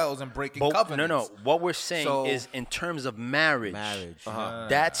up the wells and breaking But, covenants. no. What we're saying So- is in terms of marriage,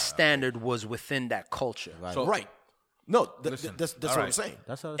 that standard was within that culture. Right. So- Right. No, Listen, that's all what I'm right. saying.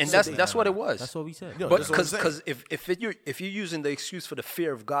 That's how And that's what it was. That's what we said. No, But that's what I'm because saying. if you're using the excuse for the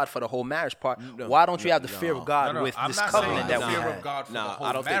fear of God for the whole marriage part, why don't you have the fear of God No, with I'm this not covenant saying that the we fear had? of God for No, the I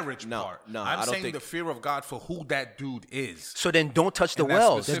whole don't think- marriage no, part. no, I I'm don't saying think- the fear of God for who that dude is. So then don't touch the And that's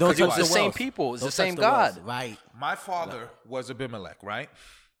wells. specifically Because it was why. the same wells. people. It's Don't the same touch the wells. God. Right. My father was Abimelech, right?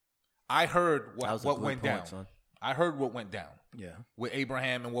 I heard That was a what good went point, down. son. I heard what went down. Yeah. With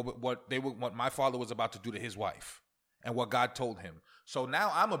Abraham and what my father was about to do to his wife, and what God told him. So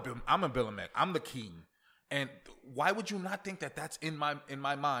now I'm Abimelech. I'm the king, and why would you not think that that's in my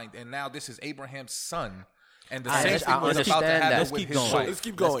mind? And now this is Abraham's son, and the same I thing was about to understand that. happen Let's with keep his going. wife. Let's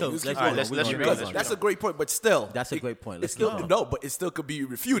keep going. Let's Let's go. keep All right, going. let's read it, Because let's that's read a great point, but still, That's a great point. Let's It's still keep going. no, but it still could be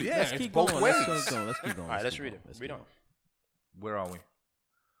refuted. Yeah, Let's it's keep both going. ways. Let's keep going. Let's keep going. All right, let's keep read going. it. Read on. Where are we?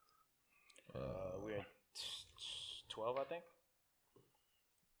 We're at 12, I think.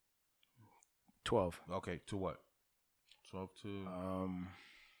 12. Okay, to what? 12 to.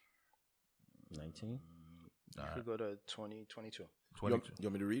 19. Could go to 20, 22. You 22.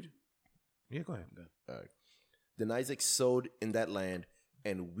 want me to read? Yeah, go ahead. All right. Then Isaac sowed in that land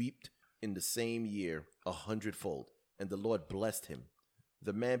and wept in the same year 100-fold, and the Lord blessed him.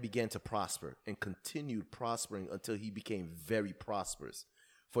 The man began to prosper and continued prospering until he became very prosperous,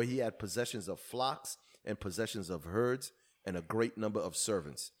 for he had possessions of flocks and possessions of herds and a great number of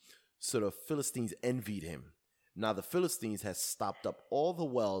servants. So the Philistines envied him. Now the Philistines had stopped up all the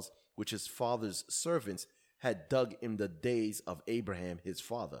wells which his father's servants had dug in the days of Abraham his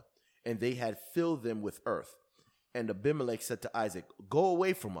father, and they had filled them with earth. And Abimelech said to Isaac, "Go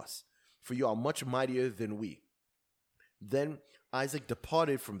away from us, for you are much mightier than we." Then Isaac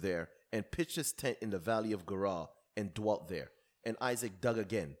departed from there and pitched his tent in the valley of Gerar and dwelt there. And Isaac dug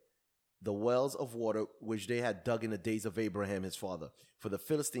again the wells of water which they had dug in the days of Abraham his father, for the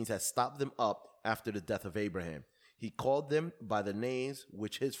Philistines had stopped them up after the death of Abraham. He called them by the names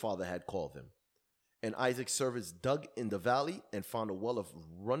which his father had called them. And Isaac's servants dug in the valley and found a well of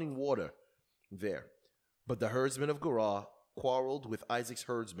running water there. But the herdsmen of Gerar quarreled with Isaac's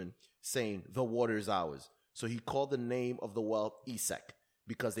herdsmen, saying, "The water is ours." So he called the name of the well Esek,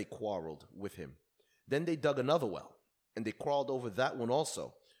 because they quarreled with him. Then they dug another well, and they quarreled over that one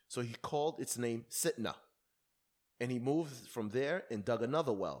also. So he called its name Sitnah. And he moved from there and dug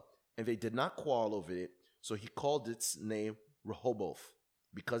another well, and they did not quarrel over it. So he called its name Rehoboth,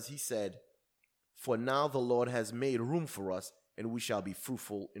 because he said, "For now the Lord has made room for us, and we shall be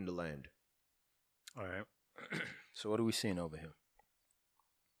fruitful in the land." All right. So what are we seeing over here?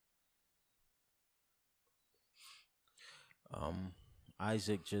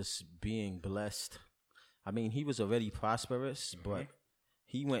 Isaac just being blessed. I mean, he was already prosperous, but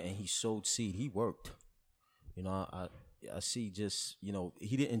he went and he sowed seed. He worked. You know, I see just, you know,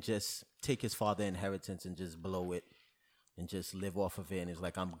 he didn't just take his father's inheritance and just blow it and just live off of it. And it's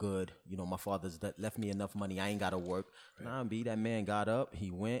like, I'm good. You know, my father's left me enough money. I ain't got to work. Nah, B, that man got up,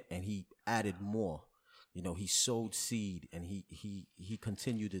 he went and he added more. You know, he sowed seed and he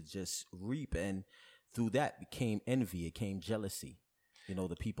continued to just reap. And through that came envy. It came jealousy. You know,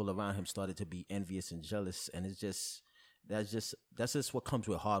 the people around him started to be envious and jealous. And it's just, that's just what comes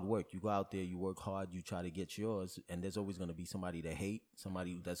with hard work. You go out there, you work hard, you try to get yours. And there's always going to be somebody to hate,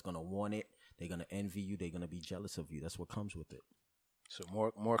 somebody that's going to want it. They're going to envy you. They're going to be jealous of you. That's what comes with it. So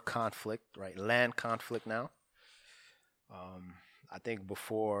more conflict, right? Land conflict now. I think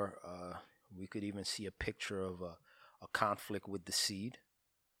before we could even see a picture of a conflict with the seed,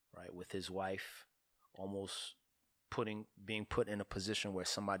 right? With his wife almost being put in a position where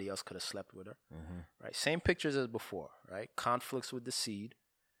somebody else could have slept with her, right? Same pictures as before, right? Conflicts with the seed,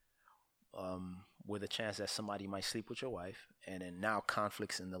 with a chance that somebody might sleep with your wife, and then now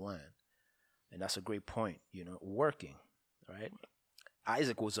conflicts in the land. And that's a great point, you know, working, right?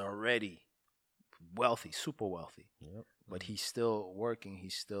 Isaac was already wealthy, super wealthy, but he's still working.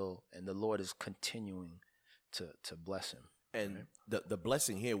 And the Lord is continuing to bless him. And the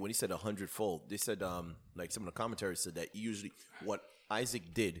blessing here, when he said 100-fold, they said, like some of the commentaries said that usually what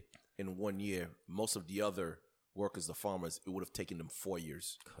Isaac did in 1 year, most of the other workers, the farmers, it would have taken them 4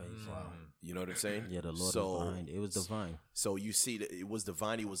 years. Crazy. Wow. You know what I'm saying? Yeah, the Lord was behind. It was divine. So you see that it was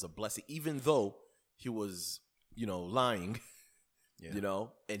divine. It was a blessing, even though he was, you know, lying. Yeah. You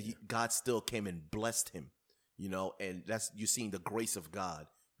know, and God still came and blessed him. You know, and that's you're seeing the grace of God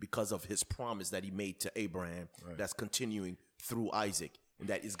because of his promise that he made to Abraham. Right. That's continuing through Isaac, and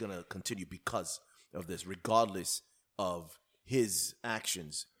that is going to continue because of this, regardless of his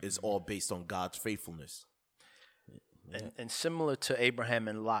actions. Is all based on God's faithfulness. And similar to Abraham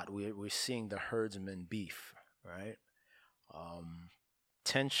and Lot, we're seeing the herdsman beef, right?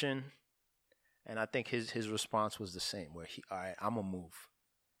 Tension, and I think his response was the same, where all right, I'm gonna move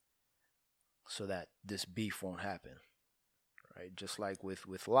so that this beef won't happen, right? Just like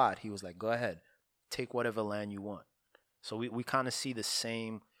with Lot, he was like, go ahead, take whatever land you want. So we kind of see the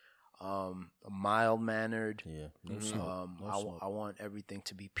same mild-mannered. Yeah. I want everything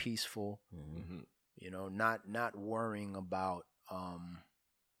to be peaceful. Mm-hmm. You know, not worrying about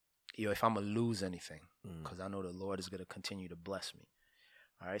if I'm gonna lose anything, because I know the Lord is gonna continue to bless me.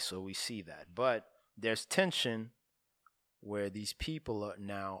 All right, so we see that, but there's tension where these people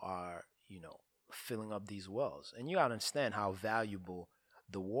are filling up these wells, and you gotta understand how valuable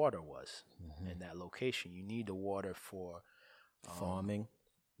the water was in that location. You need the water for Farming,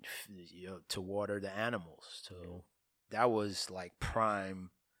 to water the animals. That was like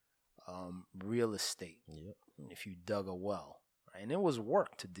prime real estate. Yep. If you dug a well, right? And it was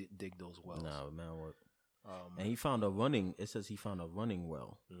work to dig those wells. No, man, work. And he found it says he found a running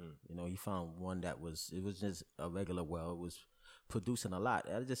well. You know, he found one it was just a regular well. It was producing a lot.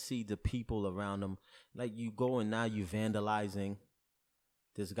 I just see the people around him. Like, you go and now you vandalizing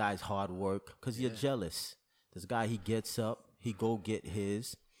this guy's hard work because you're jealous. This guy, he gets up, he go get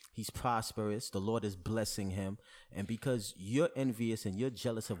his. He's prosperous. The Lord is blessing him. And because you're envious and you're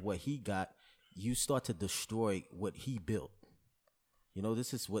jealous of what he got, you start to destroy what he built. You know,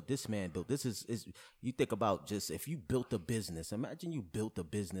 this is what this man built. This is you think about just if you built a business. Imagine you built a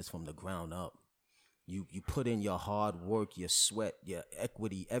business from the ground up. You put in your hard work, your sweat, your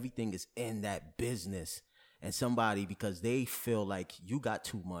equity. Everything is in that business. And somebody, because they feel like you got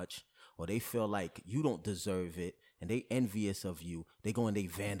too much or they feel like you don't deserve it, and they envious of you, they go and they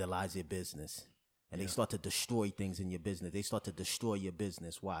vandalize your business. And they start to destroy things in your business. They start to destroy your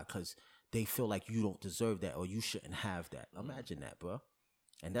business. Why? Because they feel like you don't deserve that or you shouldn't have that. Imagine that, bro.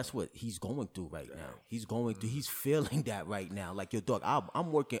 And that's what he's going through right now. He's feeling that right now. Like, your dog, I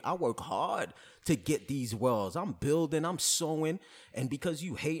work hard to get these wells. I'm building, I'm sowing. And because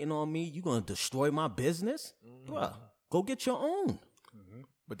you hating on me, you going to destroy my business? Bro, go get your own.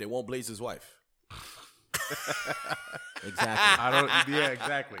 But they won't blaze his wife. Exactly.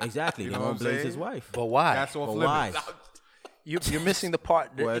 Exactly. Exactly. You They know won't what I'm blaze saying? his wife. But why? That's off But limits. why? You're missing the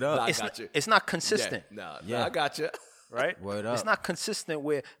part. That Word up. It's, I not, got you. it's not consistent, I got you. right? Word It's up. not consistent.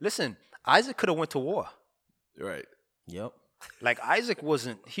 Where listen, Isaac could have went to war. Right. Yep. Like, Isaac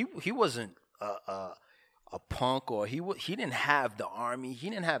wasn't. He wasn't a punk, or he didn't have the army. He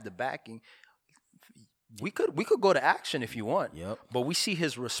didn't have the backing. We could go to action if you want. Yep. But we see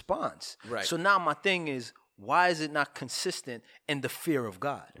his response. Right. So now my thing is, why is it not consistent in the fear of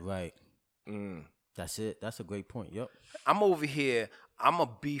God? Right. That's it. That's a great point. Yep. I'm over here. I'm a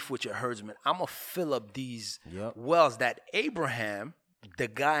beef with your herdsman. I'm gonna fill up these Yep. wells that Abraham, the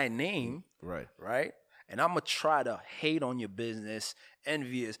guy, named. Right. Right. And I'm gonna try to hate on your business,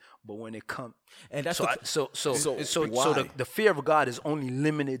 envious. But when it comes, And that's so why? the fear of God is only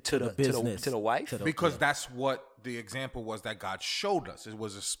limited to the business, to the wife. to the- Because that's what the example was that God showed us. It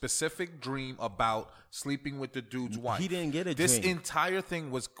was a specific dream about sleeping with the dude's wife. He didn't get a This dream. entire thing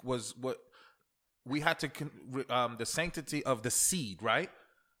was what we had to the sanctity of the seed, right?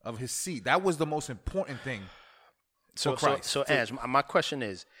 Of his seed. That was the most important thing. So, for Christ. so Ange, my question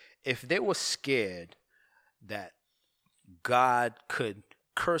is, if they were scared that God could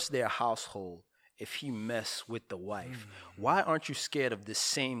curse their household if he messed with the wife, why aren't you scared of this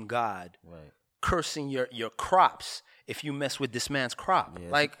same God Right. cursing your crops if you mess with this man's crop? Yeah,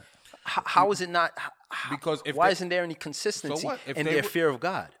 Like, how is it not? Because if why they- isn't there any consistency what? If in they their were- fear of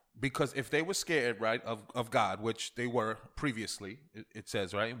God? Because if they were scared, right, of God, which they were previously, it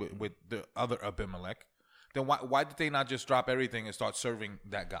says, right, with the other Abimelech, then why did they not just drop everything and start serving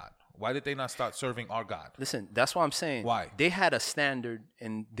that God? Why did they not start serving our God? Listen, that's what I'm saying. Why? They had a standard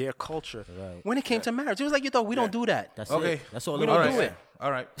in their culture Right. when it came to marriage. It was like, you thought we don't do that. That's Okay. it. That's all We it don't was. do it.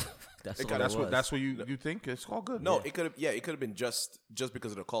 All right. That's It all got- it That's was. what you think. It's all good. No, it could have been just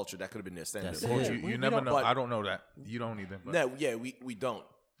because of the culture. That could have been their standard. That's Well, it. you We never don't- know. but- I don't know that. You don't either. But. No, yeah, we don't.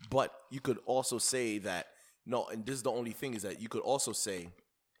 But you could also say that and this is the only thing is that you could also say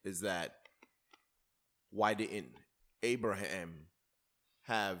is that why didn't Abraham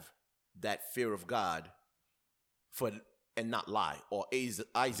have that fear of God for and not lie, or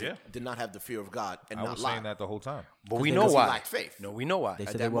Isaac did not have the fear of God and I not was lie. saying that the whole time. But we know Because he why. lacked faith. No, we know why. They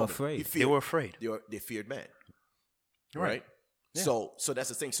At said that they were moment, afraid. They were afraid. They feared man. Right. Yeah. So that's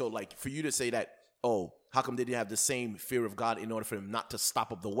the thing. So like for you to say that, oh, how come they didn't have the same fear of God in order for him not to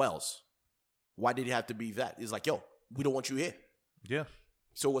stop up the wells? Why did it have to be that? It's like, yo, we don't want you here. Yeah.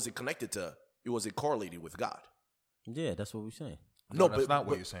 So was it connected to? Was it correlated with God? Yeah, that's what we're saying. No, that's not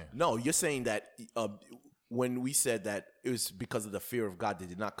what you're saying. No, you're saying that when we said that it was because of the fear of God they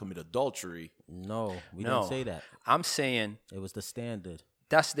did not commit adultery. No, we No. didn't say that. I'm saying It was the standard.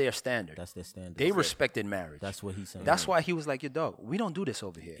 that's their standard. That's their standard. They respected marriage. That's what he's saying. That's why he was like, "Your dog, we don't do this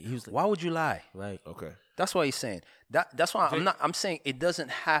over here." He was like- why would you lie? right. Okay. That's why he's saying that. That's why I'm saying it doesn't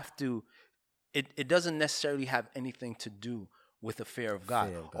have to. It doesn't necessarily have anything to do with the fear of God,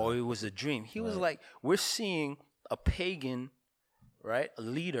 Fear of God. or it was a dream. He was like, we're seeing a pagan, right, a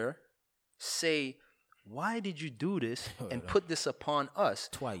leader, say, "Why did you do this and put this upon us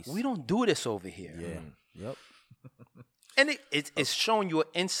Twice. We don't do this over here." Yeah. Yep. And it's showing you an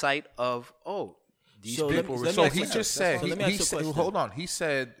insight of these So let people. me- were let me So ask he you- just so said, let me ask he you a said, question. hold on. He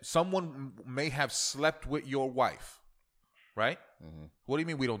said someone may have slept with your wife, right? Mm-hmm. What do you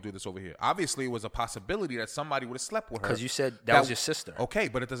mean we don't do this over here? Obviously, it was a possibility that somebody would have slept with her. because you said that was your sister. Okay,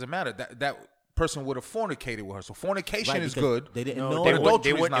 but it doesn't matter. That person would have fornicated with her. So fornication Right, is because good. They didn't No, know. they But it.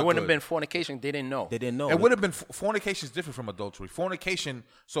 adultery is wouldn't, not it wouldn't have good. been fornication. They didn't know. They didn't know. It would have been fornication is different from adultery. Fornication,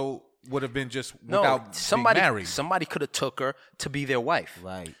 so would have been just without somebody being married. somebody could have took her to be their wife.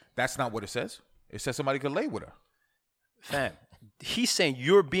 Right. That's not what it says. It says somebody could lay with her. Fam, he's saying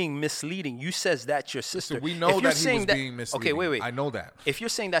you're being misleading. You says that's your sister. So we know If you're that he saying was being misleading. Okay, wait. I know that. If you're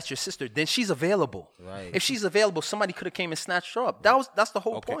saying that's your sister, then she's available. Right. If she's available, somebody could have came and snatched her up. That's the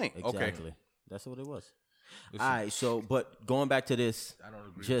whole Okay. point. Okay. Exactly. That's what it was. All right. So, but going back to this, I don't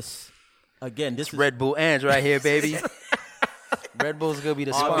agree. just again, this is Red Bull Ange right here, baby. Red Bull's gonna be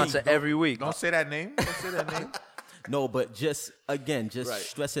the sponsor every week. Don't say that name. Don't say that name. no, but just again, just Right.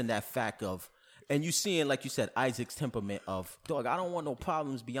 stressing that fact of, and you seeing, like you said, Isaac's temperament of, dog, I don't want no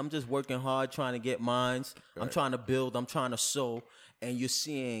problems, B. I'm just working hard, trying to get mines. I'm trying to build. I'm trying to sow. And you're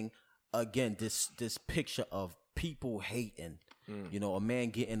seeing again this picture of people hating. You know, a man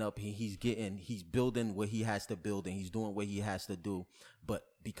getting up, he's building what he has to build, and he's doing what he has to do. But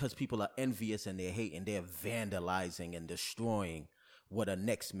because people are envious and they're hating, they're vandalizing and destroying what a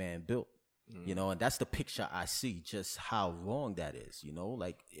next man built. You know, and that's the picture I see, just how wrong that is. You know,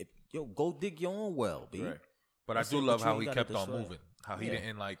 like, go dig your own well, B. Right. But I That's do it, love but you how he ain't kept gotta on destroy it. moving. How he Yeah.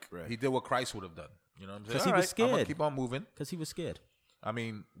 didn't Right. he did what Christ would have done. You know what I'm saying? 'Cause he All was right, I'm gonna scared. keep on moving. Because he was scared. I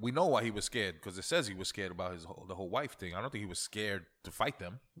mean, we know why he was scared because it says he was scared about the whole wife thing. I don't think he was scared to fight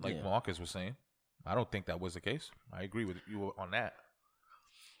them, like Yeah. Marcus was saying. I don't think that was the case. I agree with you on that.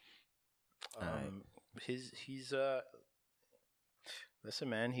 He's listen,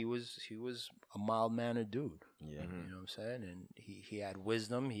 man, he was a mild mannered dude. Yeah. You know what I'm saying? And he had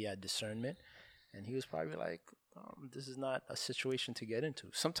wisdom, he had discernment, and he was probably like, this is not a situation to get into.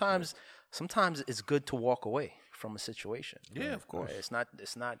 Sometimes it's good to walk away from a situation. Yeah, of course. Right?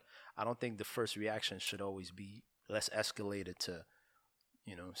 It's not I don't think the first reaction should always be let's escalate it to,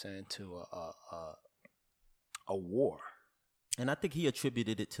 you know what I'm saying, to a war. And I think he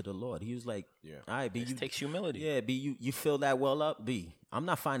attributed it to the Lord. He was like, Yeah. all right, B, It takes humility. Yeah, B, you fill that well up, B. I'm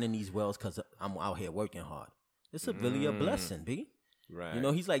not finding these wells because I'm out here working hard. It's really a blessing, B. Right. You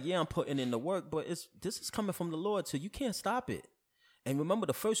know, he's like, yeah, I'm putting in the work, but this is coming from the Lord, so you can't stop it. And remember,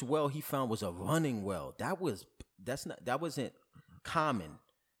 the first well he found was a running well. That wasn't common.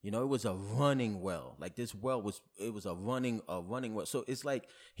 You know, it was a running well. Like this well was a running well. So it's like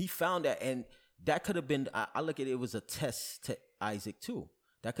he found that, and that could have been. I look at it was a test to Isaac too.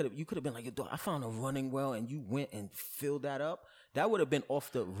 You could have been like, I found a running well, and you went and filled that up. That would have been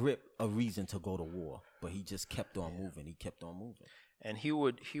off the rip a reason to go to war. But he just kept on moving. He kept on moving. And he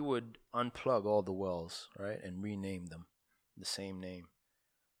would unplug all the wells, right, and rename them the same name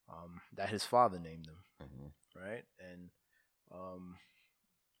that his father named them, right? And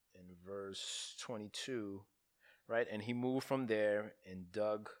in verse 22, right, and he moved from there and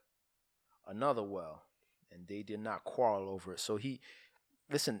dug another well, and they did not quarrel over it. So he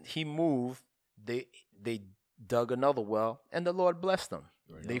moved. They dug another well, and the Lord blessed them.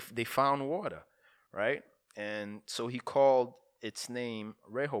 Right. They found water, right? And so he called its name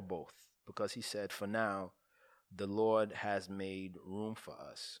Rehoboth, because he said, for now, the Lord has made room for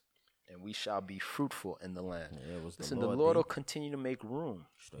us, and we shall be fruitful in the land. Yeah, it was Listen, the Lord will continue to make room.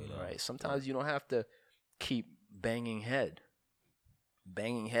 Right? Sometimes you don't have to keep banging heads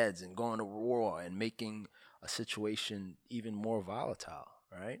and going to war and making a situation even more volatile,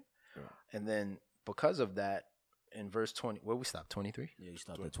 right? Yeah. And then because of that, in verse 20. Where we stop? 23. Yeah, you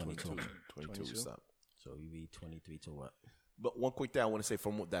start at 22. 22 we stop. So you read 23 to what? But one quick thing I want to say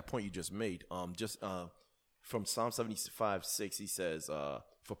from that point you just made, from Psalm 75:6, he says,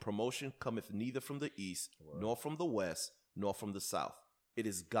 "For promotion cometh neither from the east, nor from the west, nor from the south. It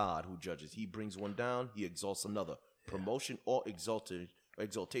is God who judges. He brings one down, he exalts another. Promotion or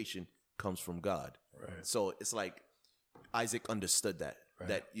exaltation comes from God." Right. So it's like Isaac understood that. Right.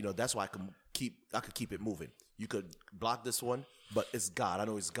 That, you know, that's why I could keep it moving. You could block this one, but it's God. I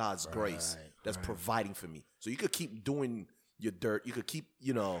know it's God's grace that's providing for me. So you could keep doing your dirt. You could keep,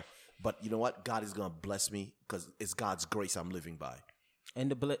 you know, but you know what? God is going to bless me because it's God's grace I'm living by.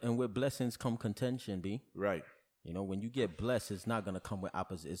 And with blessings come contention, B. Right. You know, when you get blessed, it's not going to come with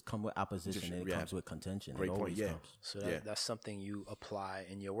opposition. It's come with opposition, and it comes with contention. Great it point, yeah. Comes. So that's something you apply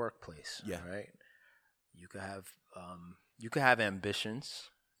in your workplace. Yeah. Right. You could have ambitions.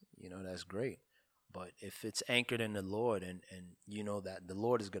 You know, that's great. But if it's anchored in the Lord and you know that the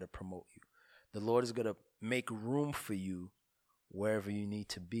Lord is going to promote you, the Lord is going to make room for you wherever you need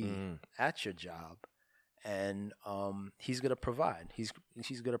to be at your job, and he's going to provide. He's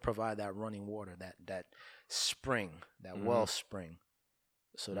going to provide that running water, that spring, that wellspring.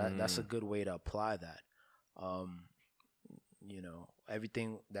 So that's a good way to apply that. You know,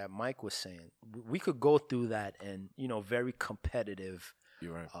 everything that Mike was saying, we could go through that and, you know, very competitive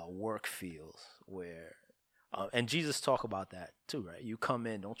You're right. work fields where, and Jesus talk about that too, right? You come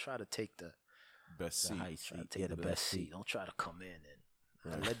in, don't try to take the Best seat. high try to seat. take Yeah, the best seat. Don't try to come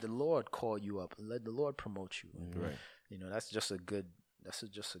in and let the Lord call you up and let the Lord promote you. Right. You know, that's just a good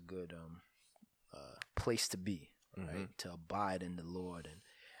place to be, right? To abide in the Lord and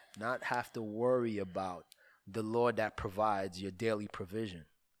not have to worry about the Lord that provides your daily provision.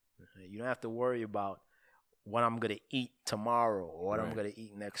 You don't have to worry about what I'm going to eat tomorrow or what I'm going to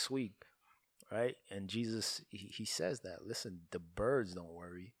eat next week, right? And Jesus, he says that, listen, the birds don't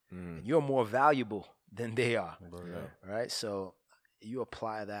worry. And you're more valuable than they are, right? So you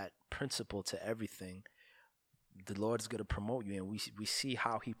apply that principle to everything, the Lord's going to promote you. And we see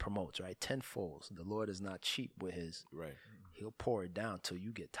how he promotes, right? Tenfold. The Lord is not cheap with his. Right. He'll pour it down till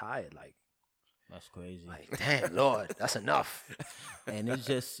you get tired. That's crazy. Like, damn, Lord, that's enough. And it's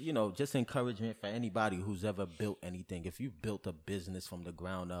just, you know, just encouragement for anybody who's ever built anything. If you've built a business from the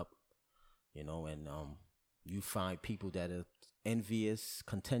ground up, you know, and you find people that are envious,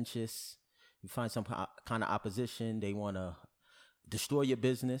 contentious, you find some kind of opposition, they want to destroy your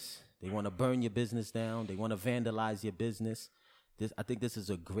business, they want to burn your business down, they want to vandalize your business. I think this is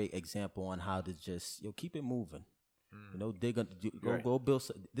a great example on how to just, keep it moving. You know, go build.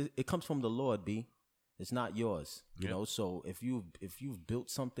 It comes from the Lord, B. It's not yours. You know, so if you've built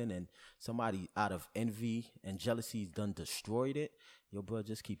something and somebody out of envy and jealousy done destroyed it, bro,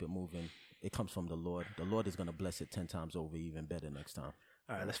 just keep it moving. It comes from the Lord. The Lord is gonna bless it 10 times over, even better next time.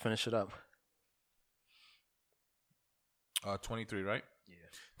 All right, let's finish it up. 23, right? Yeah.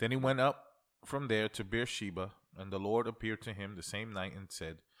 Then he went up from there to Beersheba, and the Lord appeared to him the same night and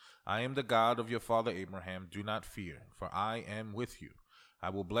said, I am the God of your father Abraham. Do not fear, for I am with you. I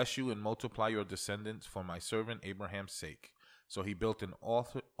will bless you and multiply your descendants for my servant Abraham's sake. So he built an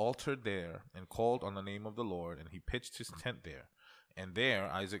altar there and called on the name of the Lord, and he pitched his tent there. And there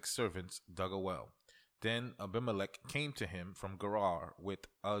Isaac's servants dug a well. Then Abimelech came to him from Gerar with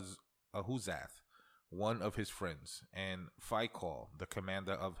Ahuzath, one of his friends, and Phicol, the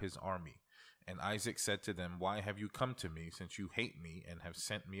commander of his army. And Isaac said to them, Why have you come to me, since you hate me and have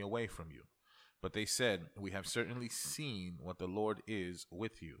sent me away from you? But they said, We have certainly seen what the Lord is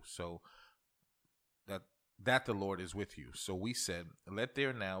with you, so that the Lord is with you. So we said, Let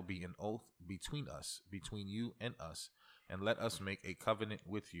there now be an oath between us, between you and us, and let us make a covenant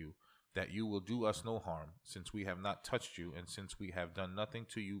with you, that you will do us no harm, since we have not touched you, and since we have done nothing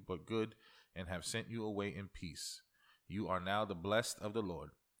to you but good, and have sent you away in peace. You are now the blessed of the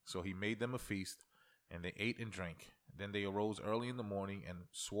Lord. So he made them a feast, and they ate and drank. Then they arose early in the morning and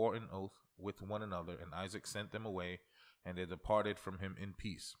swore an oath with one another, and Isaac sent them away, and they departed from him in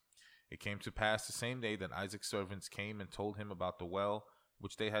peace. It came to pass the same day that Isaac's servants came and told him about the well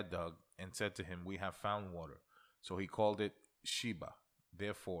which they had dug, and said to him, We have found water. So he called it Sheba.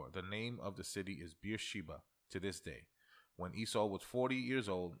 Therefore, the name of the city is Beersheba to this day. When Esau was 40 years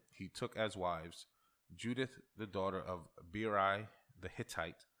old, he took as wives Judith, the daughter of Beeri the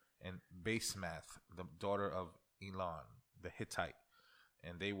Hittite, and Basemath, the daughter of Elon the Hittite.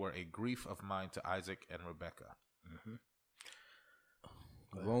 And they were a grief of mind to Isaac and Rebekah.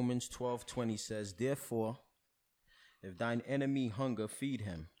 Romans 12:20 says, Therefore, if thine enemy hunger, feed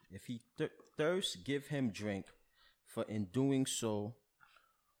him. If he thirst, give him drink. For in doing so,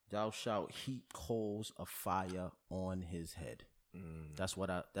 thou shalt heap coals of fire on his head. That's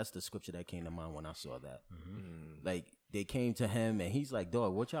the scripture that came to mind when I saw that. Like, they came to him and he's like,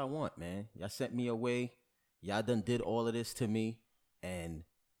 dog, what y'all want, man? Y'all sent me away. Y'all done did all of this to me. And,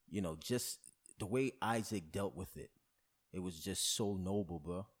 just the way Isaac dealt with it, it was just so noble,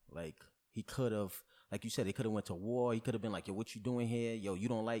 bro. Like, he could have, like you said, he could have went to war. He could have been like, yo, what you doing here? Yo, you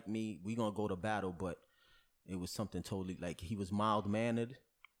don't like me. We gonna go to battle. But it was something totally, like, he was mild-mannered.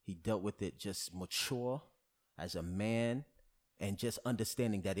 He dealt with it just mature as a man and just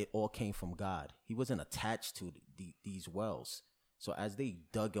understanding that it all came from God. He wasn't attached to these wells. So as they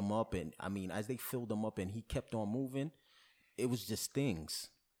dug him up as they filled him up and he kept on moving, it was just things.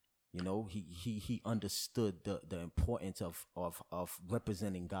 He understood the importance of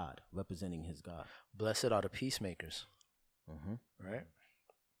representing God, representing his God. Blessed are the peacemakers, right?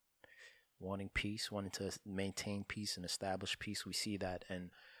 Wanting peace, wanting to maintain peace and establish peace. We see that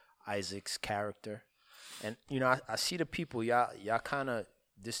in Isaac's character. And, I see the people, y'all kind of,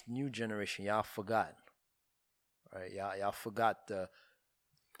 this new generation, y'all forgot, right? Y'all forgot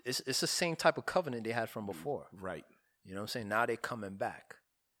it's the same type of covenant they had from before. Right. You know what I'm saying? Now they're coming back,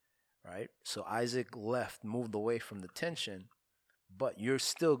 right? So Isaac moved away from the tension, but you're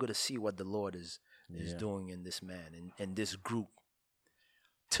still going to see what the Lord is doing in this man and this group,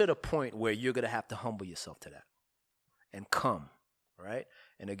 to the point where you're going to have to humble yourself to that and come, right?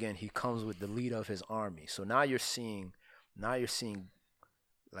 And again, he comes with the leader of his army. So now you're seeing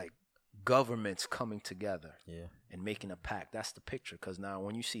like governments coming together and making a pact. That's the picture. Because now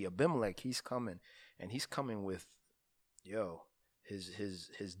when you see Abimelech, he's coming with,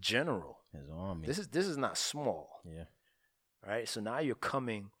 his general, his army. This is not small. Yeah. Right? So now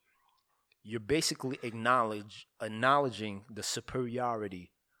you're basically acknowledging the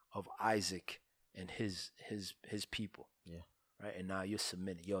superiority of Isaac and his people. Yeah. Right? And now you're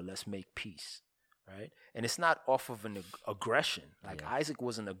submitting. Let's make peace. Right? And it's not off of an aggression. Like Isaac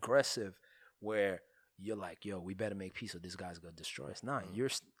wasn't aggressive where you're like, we better make peace or this guy's going to destroy us. Nah,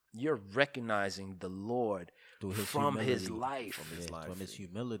 you're recognizing the Lord from his life. From his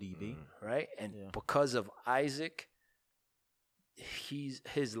humility, B. Right? And because of Isaac,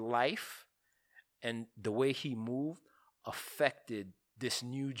 his life and the way he moved affected this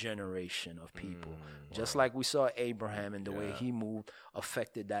new generation of people. Just like we saw Abraham and the way he moved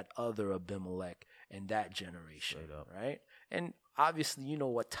affected that other Abimelech and that generation. Right? And obviously, you know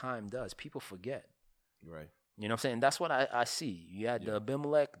what time does. People forget. Right. You know what I'm saying? That's what I see. You had the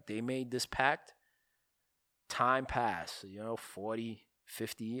Abimelech, they made this pact. Time passed, 40,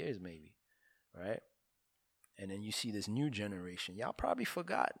 50 years maybe. Right? And then you see this new generation. Y'all probably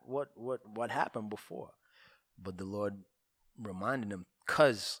forgot what happened before. But the Lord reminded them,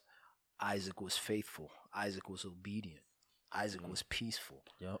 because Isaac was faithful. Isaac was obedient. Isaac was peaceful.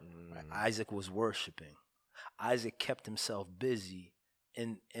 Yep. Right? Isaac was worshiping. Isaac kept himself busy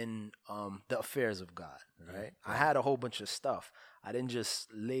in the affairs of God. Right? I had a whole bunch of stuff. I didn't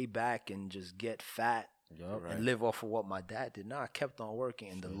just lay back and just get fat and live off of what my dad did. No, I kept on working,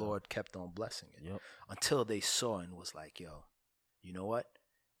 and the Lord kept on blessing it until they saw and was like, you know what?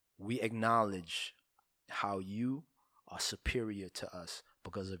 We acknowledge how you are superior to us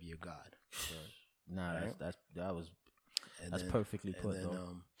because of your God. Nah, right? that's perfectly put. And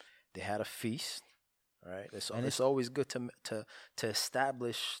then, they had a feast. Right? It's always good to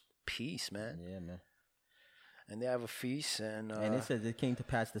establish peace, man. Yeah, man. And they have a feast, and it says it came to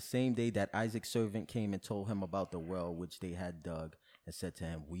pass the same day that Isaac's servant came and told him about the well which they had dug, and said to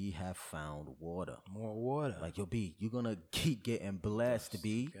him, "We have found water." More water. Like, B, you're gonna keep getting blessed,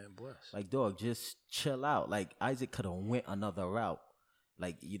 B. Getting blessed. Like, dog, just chill out. Like, Isaac could have went another route.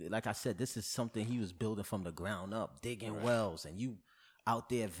 Like I said, this is something he was building from the ground up, digging wells, and you out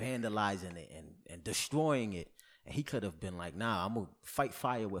there vandalizing it and destroying it. And he could have been like, nah, I'm gonna fight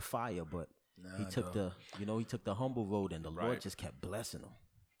fire with fire, but he took the humble road, and the Lord just kept blessing him.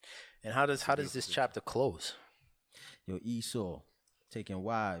 And how does this chapter close? Esau taking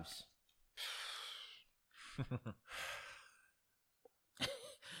wives.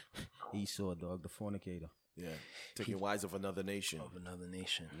 Esau, dog, the fornicator. Yeah. Taking wives of another nation.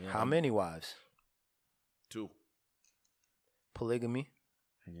 Yeah. How many wives? 2. Polygamy.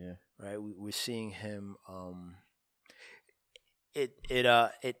 Yeah. Right? We're seeing him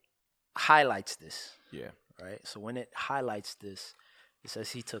it highlights this. Yeah. Right? So when it highlights this, it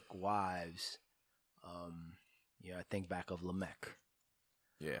says he took wives. I think back of Lamech.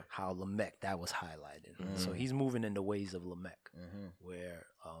 Yeah. How Lamech, that was highlighted. So he's moving in the ways of Lamech, where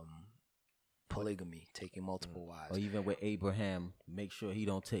polygamy, taking multiple wives. Or even with Abraham, make sure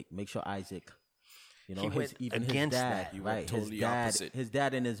Isaac, You know, He went even his against dad, that. He went right? totally his dad, opposite. his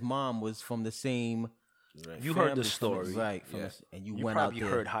dad and his mom was from the same. Right. You heard the family, story. right? Yeah. And you You went out probably there.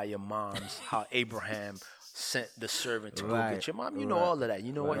 heard how Abraham sent the servant to go Right, get your mom. You know right, all of that.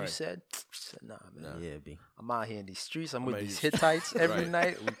 You know what you right. said? He said, nah, man. Yeah, B. I'm out here in these streets. I'm with at these you. Hittites every Right.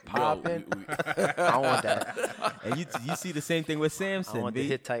 night. We Yo, popping. I want that. And you see the same thing with I Samson, want B. the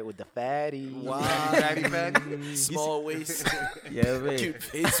Hittite with the fatty. Wow. Fatty, fatty. Small waist, Yeah, right. cute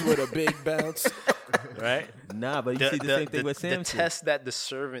face with a big bounce. Right? Nah, but you see the same thing with the Samson. test that the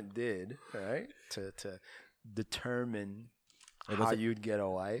servant did, right, to determine It how was a- you'd get a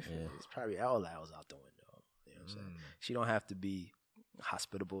wife, Yeah. it's probably all that was out the window. You know what I'm saying? She don't have to be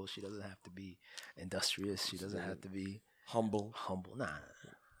hospitable. She doesn't have to be industrious. She doesn't have to be Humble. humble. Nah.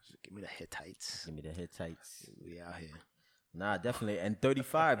 Give me the Hittites. Give me the Hittites. We out here. Nah, definitely. And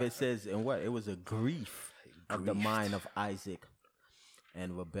 35, it says, and what? It was a grief of the Griefed. mind of Isaac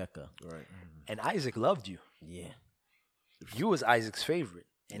and Rebecca. Right. And Isaac loved you. Yeah. You was Isaac's favorite.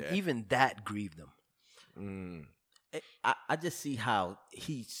 And Yeah. even that grieved him. I just see how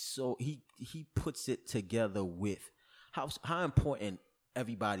he puts it together with how important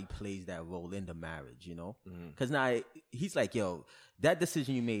everybody plays that role in the marriage, you know? Because now he's like, yo, that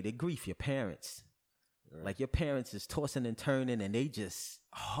decision you made, it grief your parents. Like your parents is tossing and turning and they just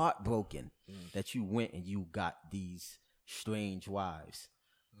heartbroken that you went and you got these strange wives.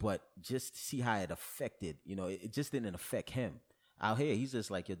 But just see how it affected, you know, it just didn't affect him. Out here, he's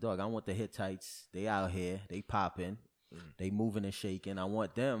just like, your dog, I want the Hittites. They out here, they popping, they moving and shaking. I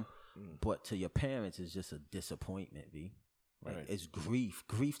want them. But to your parents, it's just a disappointment, B. Like, Right. it's grief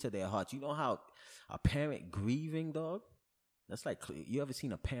to their hearts. You know how a parent grieving, dog? That's like, you ever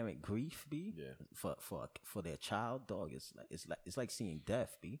seen a parent grief, B? Yeah. For their child, dog. It's like seeing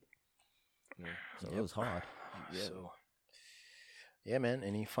death, B. So it was hard. Yeah. So, yeah, man.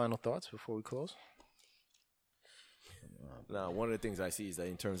 Any final thoughts before we close? Now, one of the things I see is that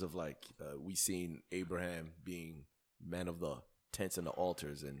in terms of like we seen Abraham being man of the tents and the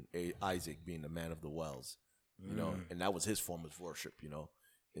altars, and Isaac being the man of the wells, you know, and that was his form of worship, you know,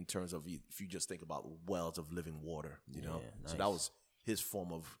 in terms of if you just think about wells of living water, you know, so that nice. was his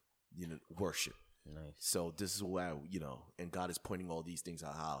form of worship. Nice. So this is why, and God is pointing all these things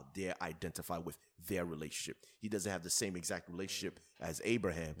out, how they identify with their relationship. He doesn't have the same exact relationship as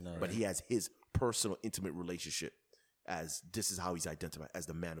Abraham, but he has his personal, intimate relationship as this is how he's identified as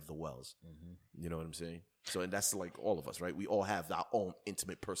the man of the wells. You know what I'm saying? So, and that's like all of us, right? We all have our own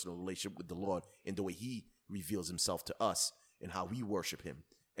intimate, personal relationship with the Lord in the way he reveals himself to us and how we worship him.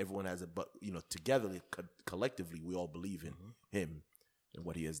 Everyone has it, but, together, collectively, we all believe in him and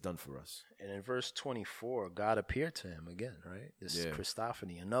what he has done for us. And in verse 24, God appeared to him again, right? This Yeah.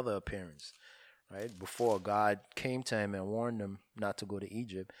 Christophany, another appearance, right? Before, God came to him and warned him not to go to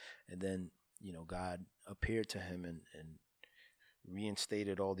Egypt. And then, God appeared to him and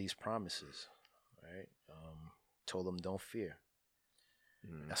reinstated all these promises, right? Told him, don't fear.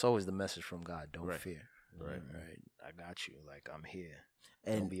 That's always the message from God. Don't fear. Right. I got you. Like, I'm here.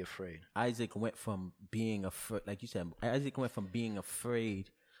 And don't be afraid. Isaac went from being afraid, like you said, Isaac went from being afraid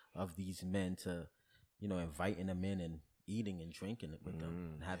of these men to, inviting them in and eating and drinking with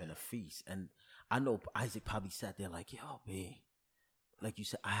them and having a feast. And I know Isaac probably sat there like, yo, man, like you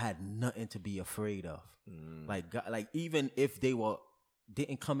said, I had nothing to be afraid of. Like, God, like even if they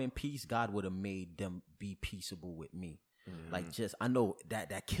didn't come in peace, God would have made them be peaceable with me. Like, I know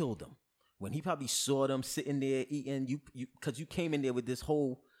that killed him. When he probably saw them sitting there eating, because you came in there with this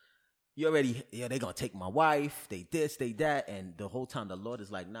whole, they gonna take my wife, they this, they that, and the whole time the Lord is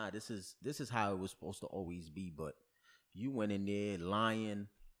like, nah, this is how it was supposed to always be. But you went in there lying,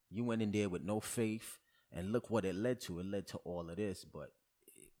 you went in there with no faith, and look what it led to. It led to all of this, but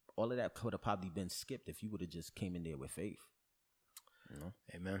all of that could have probably been skipped if you would have just came in there with faith.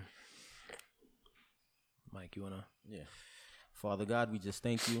 Amen. Mike, you wanna? Yeah. Father God, we just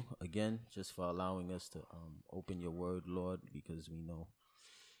thank you again just for allowing us to open your word, Lord, because we know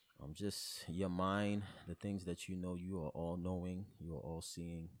just your mind, the things that you know, you are all knowing, you are all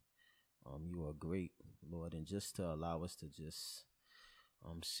seeing. You are great, Lord, and just to allow us to just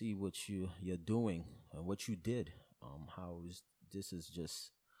see what you're doing and what you did, this is just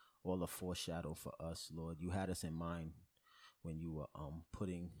all a foreshadow for us, Lord. You had us in mind when you were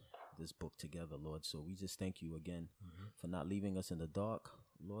putting this book together, Lord. So we just thank you again for not leaving us in the dark,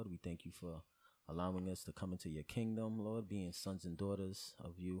 Lord. We thank you for allowing us to come into your kingdom, Lord, being sons and daughters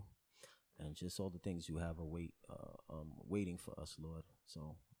of you, and just all the things you have waiting for us, Lord.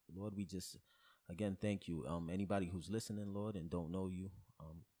 So, Lord, we just again thank you. Anybody who's listening, Lord, and don't know you,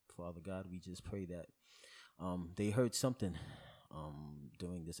 Father God, we just pray that they heard something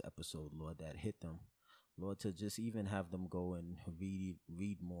during this episode, Lord, that hit them. Lord, to just even have them go and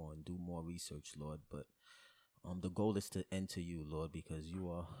read more and do more research, Lord. But the goal is to enter you, Lord, because you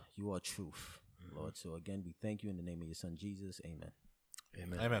are truth, Lord. So again, we thank you in the name of your Son Jesus. Amen.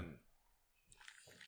 Amen. Amen.